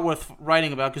 it's not worth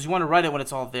writing about, because you want to write it when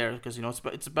it's all there, because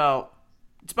it's about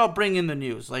bringing in the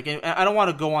news. I don't want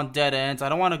to go on dead ends. I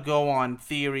don't want to go on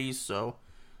theories. So,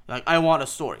 I want a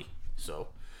story. So,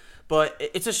 but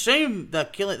it's a shame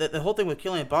that the whole thing with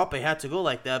Kylian Mbappe had to go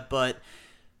like that, but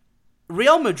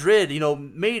Real Madrid,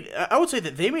 I would say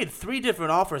that they made 3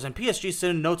 different offers, and PSG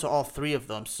said no to all 3 of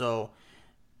them. So,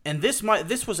 and this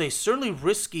was a certainly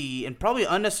risky and probably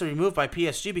unnecessary move by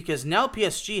PSG, because now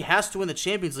PSG has to win the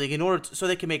Champions League in order so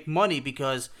they can make money.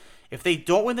 Because if they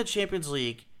don't win the Champions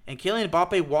League and Kylian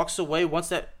Mbappe walks away once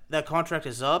that contract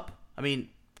is up, I mean,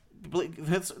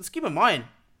 let's keep in mind,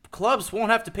 clubs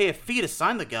won't have to pay a fee to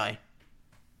sign the guy.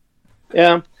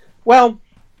 Yeah, well,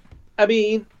 I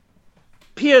mean,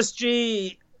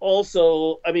 PSG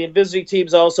also, visiting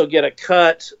teams also get a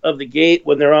cut of the gate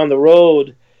when they're on the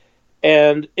road.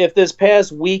 And if this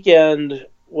past weekend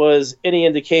was any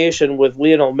indication with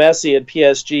Lionel Messi and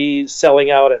PSG selling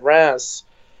out at Reims,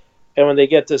 and when they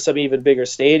get to some even bigger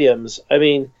stadiums,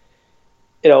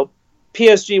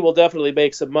 PSG will definitely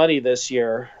make some money this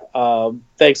year,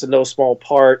 thanks in no small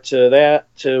part to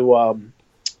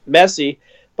Messi.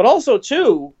 But also,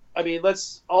 too,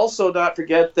 let's also not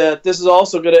forget that this is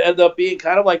also going to end up being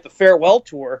kind of like the farewell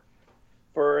tour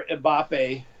for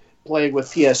Mbappe playing with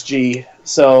PSG.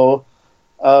 So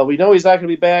we know he's not going to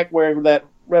be back wearing that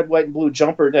red, white, and blue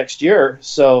jumper next year.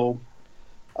 So,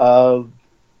 I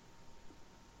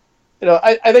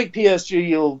think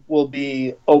PSG will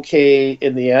be okay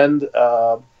in the end.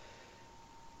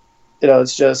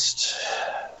 It's just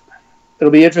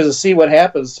it'll be interesting to see what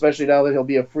happens, especially now that he'll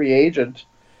be a free agent.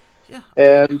 Yeah.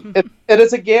 And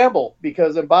it's a gamble,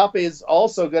 because Mbappe is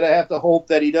also going to have to hope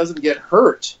that he doesn't get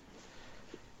hurt.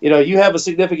 You have a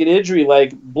significant injury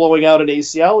like blowing out an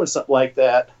ACL or something like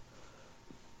that.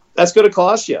 That's going to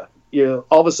cost you.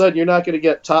 All of a sudden, you're not going to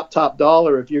get top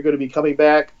dollar if you're going to be coming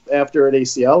back after an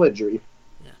ACL injury.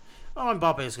 Yeah. Oh,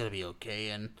 Mbappe is going to be okay.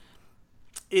 And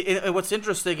what's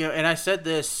interesting, and I said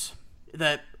this,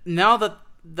 that now that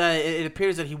it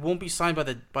appears that he won't be signed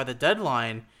by the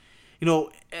deadline.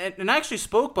 And I actually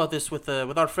spoke about this with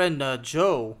our friend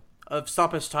Joe of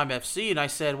Stoppage Time FC, and I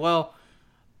said, well,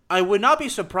 I would not be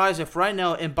surprised if right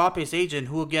now Mbappe's agent,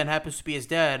 who again happens to be his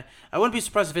dad, I wouldn't be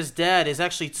surprised if his dad is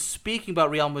actually speaking about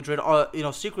Real Madrid,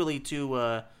 secretly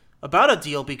to about a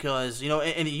deal because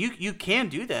and you can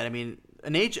do that. I mean,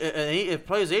 a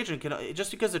player's agent can,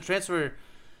 just because the transfer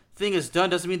thing is done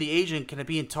doesn't mean the agent can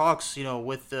be in talks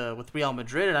with Real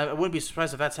Madrid, and I wouldn't be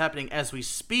surprised if that's happening as we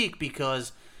speak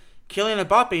because Kylian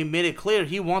Mbappe made it clear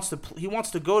he wants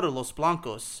to go to Los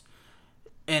Blancos,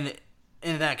 and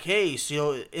in that case,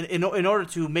 in order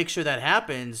to make sure that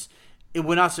happens, it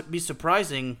would not be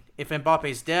surprising if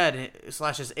Mbappe's dad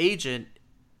 / his agent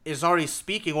is already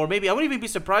speaking, or maybe I wouldn't even be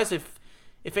surprised if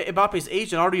Mbappe's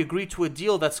agent already agreed to a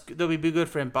deal that would be good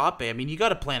for Mbappe. I mean, you got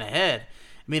to plan ahead.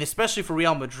 I mean, especially for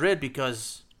Real Madrid,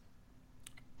 because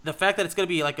the fact that it's going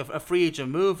to be like a free agent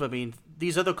move, I mean,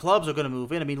 these other clubs are going to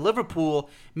move in. I mean, Liverpool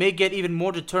may get even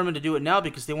more determined to do it now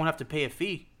because they won't have to pay a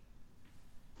fee.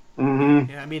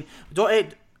 Mm-hmm. Yeah, I mean,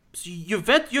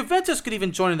 Juventus could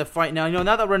even join in the fight now.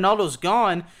 Now that Ronaldo's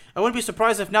gone, I wouldn't be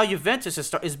surprised if now Juventus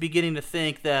is beginning to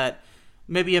think that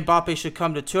maybe Mbappe should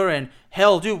come to Turin.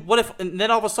 Hell, dude, what if? And then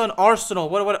all of a sudden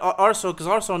Arsenal, Arsenal? Because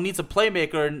Arsenal needs a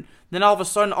playmaker, and then all of a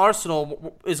sudden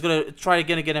Arsenal is gonna try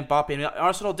again to get Mbappe. I mean,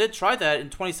 Arsenal did try that in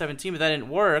 2017, but that didn't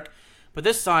work. But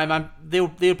this time, they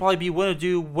would probably be willing to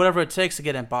do whatever it takes to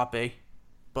get Mbappe.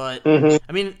 But I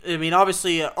mean,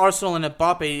 obviously Arsenal and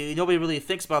Mbappe, nobody really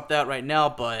thinks about that right now.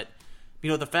 But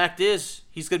the fact is,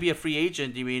 he's gonna be a free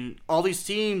agent. I mean, all these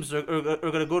teams are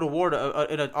gonna go to war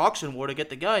in an auction war to get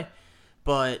the guy.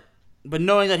 But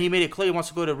knowing that he made it clear he wants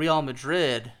to go to Real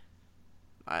Madrid,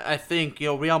 I think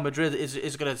Real Madrid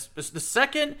is gonna, the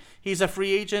second he's a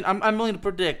free agent, I'm willing to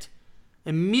predict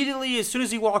immediately as soon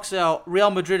as he walks out,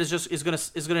 Real Madrid is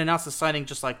gonna announce the signing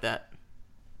just like that.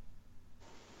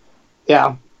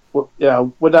 Yeah,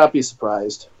 would not be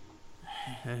surprised.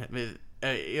 I mean,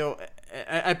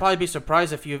 I'd probably be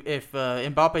surprised if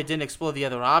Mbappe didn't explore the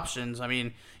other options. I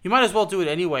mean, you might as well do it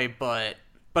anyway, but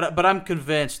I'm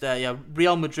convinced that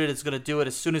Real Madrid is going to do it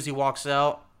as soon as he walks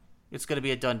out. It's going to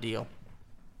be a done deal.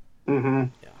 Mm-hmm.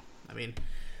 Yeah, I mean,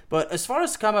 but as far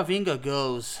as Camavinga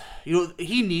goes,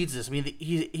 he needs this. I mean,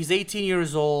 he's 18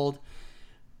 years old.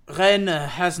 Rennes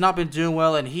has not been doing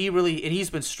well, and he's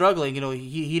been struggling.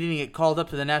 He didn't get called up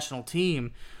to the national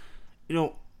team.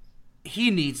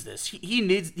 He needs this. He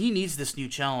needs this new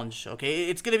challenge. Okay,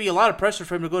 it's going to be a lot of pressure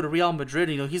for him to go to Real Madrid.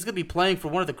 He's going to be playing for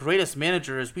one of the greatest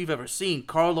managers we've ever seen,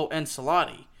 Carlo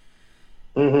Ancelotti.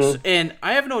 Mm-hmm. And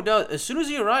I have no doubt, as soon as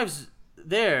he arrives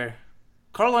there,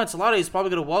 Carlo Ancelotti is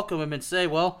probably going to welcome him and say,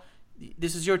 "Well,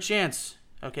 this is your chance.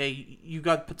 Okay, you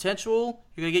got potential.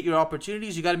 You're going to get your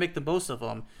opportunities. You got to make the most of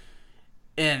them."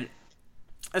 And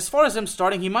as far as him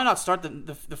starting, he might not start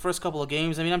the first couple of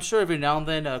games. I mean, I'm sure every now and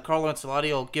then Carlo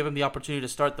Ancelotti will give him the opportunity to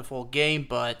start the full game,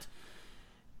 but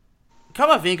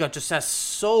Camavinga just has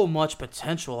so much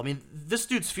potential. I mean, this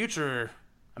dude's future,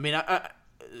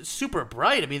 super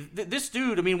bright. I mean, this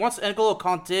dude, once N'Golo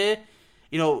Kanté,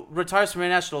 retires from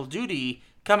international duty,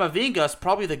 Camavinga is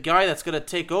probably the guy that's going to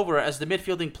take over as the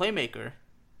midfielding playmaker.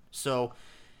 So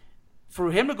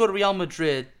for him to go to Real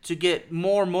Madrid, to get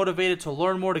more motivated, to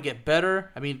learn more, to get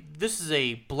better, this is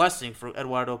a blessing for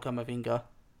Eduardo Camavinga.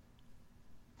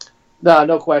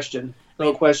 No question.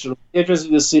 No question.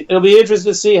 Interesting to see. It'll be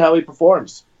interesting to see how he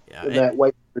performs in that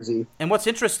white jersey. And what's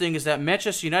interesting is that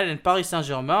Manchester United and Paris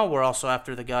Saint-Germain were also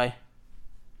after the guy.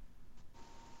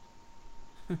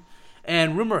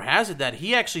 And rumor has it that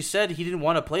he actually said he didn't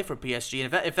want to play for PSG.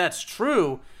 And if that's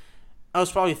true, I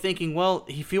was probably thinking, well,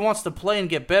 if he wants to play and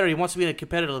get better, he wants to be in a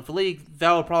competitive league,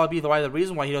 that would probably be the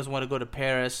reason why he doesn't want to go to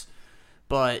Paris.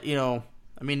 But, I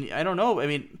don't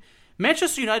know.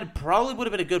 Manchester United probably would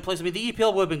have been a good place. The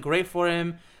EPL would have been great for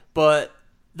him. But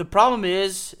the problem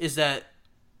is that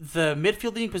the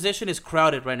midfielding position is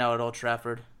crowded right now at Old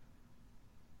Trafford.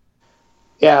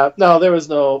 Yeah, no, there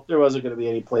wasn't going to be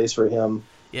any place for him.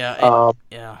 Yeah,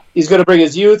 He's going to bring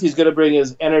his youth. He's going to bring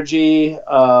his energy.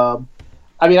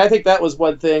 I think that was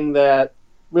one thing that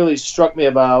really struck me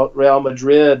about Real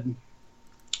Madrid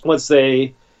once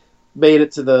they made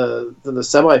it to the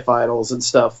semifinals and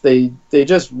stuff. They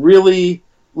just really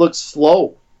looked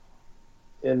slow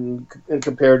in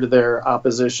compared to their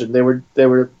opposition. They were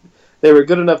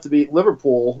good enough to beat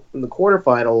Liverpool in the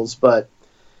quarterfinals, but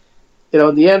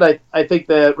in the end, I think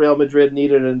that Real Madrid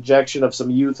needed an injection of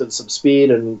some youth and some speed,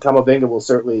 and Camavinga will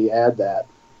certainly add that.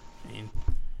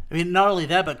 Not only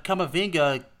that, but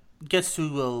Camavinga gets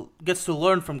to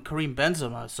learn from Karim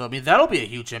Benzema. So that'll be a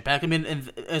huge impact.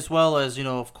 And as well as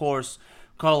of course,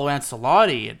 Carlo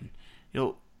Ancelotti,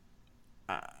 and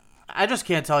I just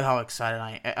can't tell you how excited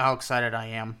I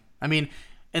am. And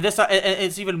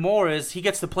it's even more is he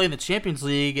gets to play in the Champions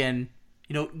League and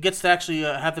gets to actually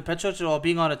have the potential of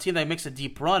being on a team that makes a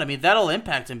deep run. That'll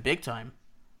impact him big time.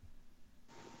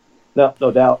 No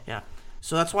doubt. Yeah.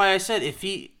 So that's why I said if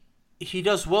he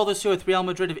does well this year with Real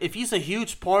Madrid, if he's a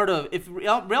huge part of, if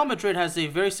Real Madrid has a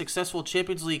very successful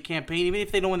Champions League campaign, even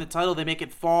if they don't win the title, they make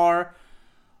it far,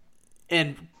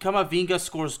 and Camavinga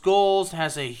scores goals,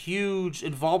 has a huge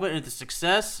involvement in the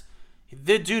success,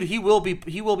 the dude, he will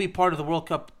be part of the World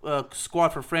Cup squad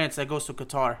for France that goes to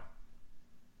Qatar.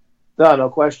 No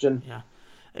question. Yeah,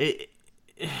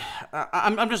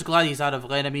 I'm just glad he's out of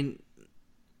Rennes. I mean,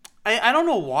 I don't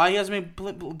know why he hasn't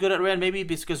been good at Rennes. Maybe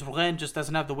it's because Rennes just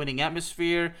doesn't have the winning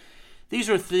atmosphere. These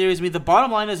are theories. I mean, the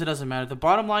bottom line is it doesn't matter. The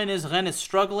bottom line is Rennes is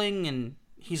struggling and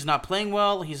he's not playing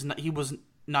well. He was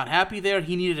not happy there.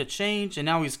 He needed a change, and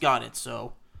now he's got it.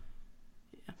 So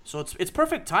it's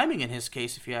perfect timing in his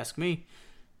case, if you ask me.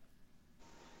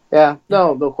 Yeah,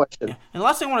 no question. Yeah. And the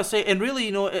last thing I want to say, and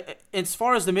really, as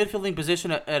far as the midfielding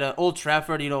position at Old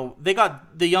Trafford, they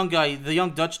got the young guy, the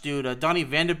young Dutch dude, Donny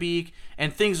van de Beek,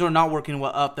 and things are not working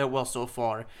up that well so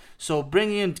far. So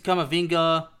bringing in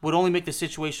Camavinga would only make the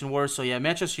situation worse. So yeah,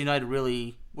 Manchester United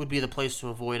really would be the place to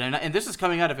avoid. And this is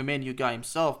coming out of a Man U guy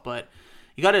himself, but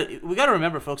we got to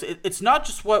remember, folks, it's not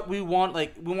just what we want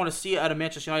to see out of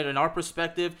Manchester United in our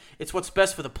perspective. It's what's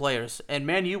best for the players. And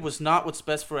Man U was not what's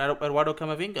best for Eduardo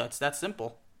Camavinga. It's that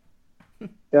simple.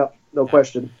 Yeah, no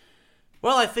question.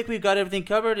 Well, I think we've got everything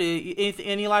covered.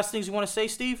 Any last things you want to say,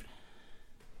 Steve?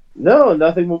 No,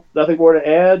 nothing more to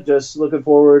add. Just looking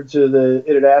forward to the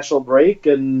international break,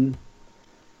 and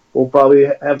we'll probably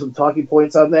have some talking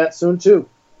points on that soon too.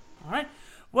 All right.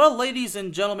 Well, ladies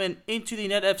and gentlemen, Into the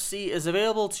Net FC is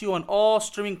available to you on all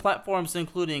streaming platforms,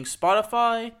 including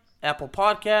Spotify, Apple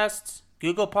Podcasts,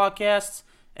 Google Podcasts,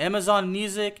 Amazon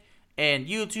Music, and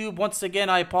YouTube. Once again,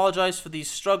 I apologize for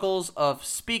these struggles of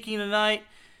speaking tonight.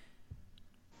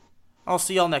 I'll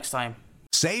see y'all next time.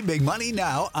 Save big money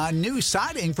now on new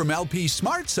siding from LP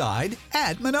SmartSide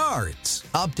at Menards.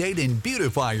 Update and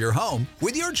beautify your home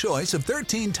with your choice of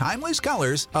 13 timeless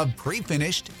colors of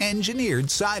pre-finished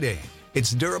engineered siding.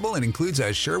 It's durable and includes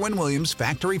a Sherwin-Williams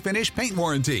factory finish paint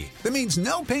warranty that means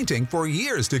no painting for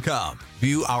years to come.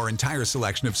 View our entire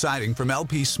selection of siding from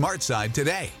LP SmartSide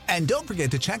today. And don't forget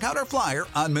to check out our flyer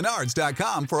on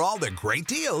Menards.com for all the great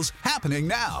deals happening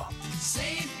now.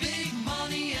 Save big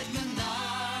money at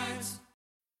Menards.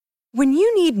 When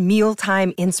you need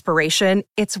mealtime inspiration,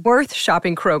 it's worth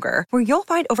shopping Kroger, where you'll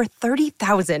find over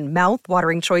 30,000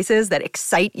 mouth-watering choices that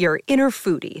excite your inner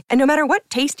foodie. And no matter what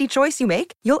tasty choice you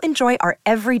make, you'll enjoy our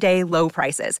everyday low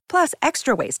prices, plus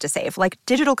extra ways to save, like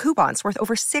digital coupons worth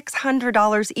over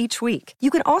 $600 each week. You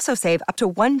can also save up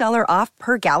to $1 off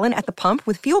per gallon at the pump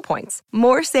with fuel points.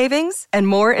 More savings and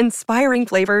more inspiring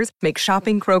flavors make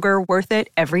shopping Kroger worth it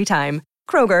every time.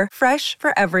 Kroger, fresh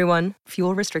for everyone.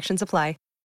 Fuel restrictions apply.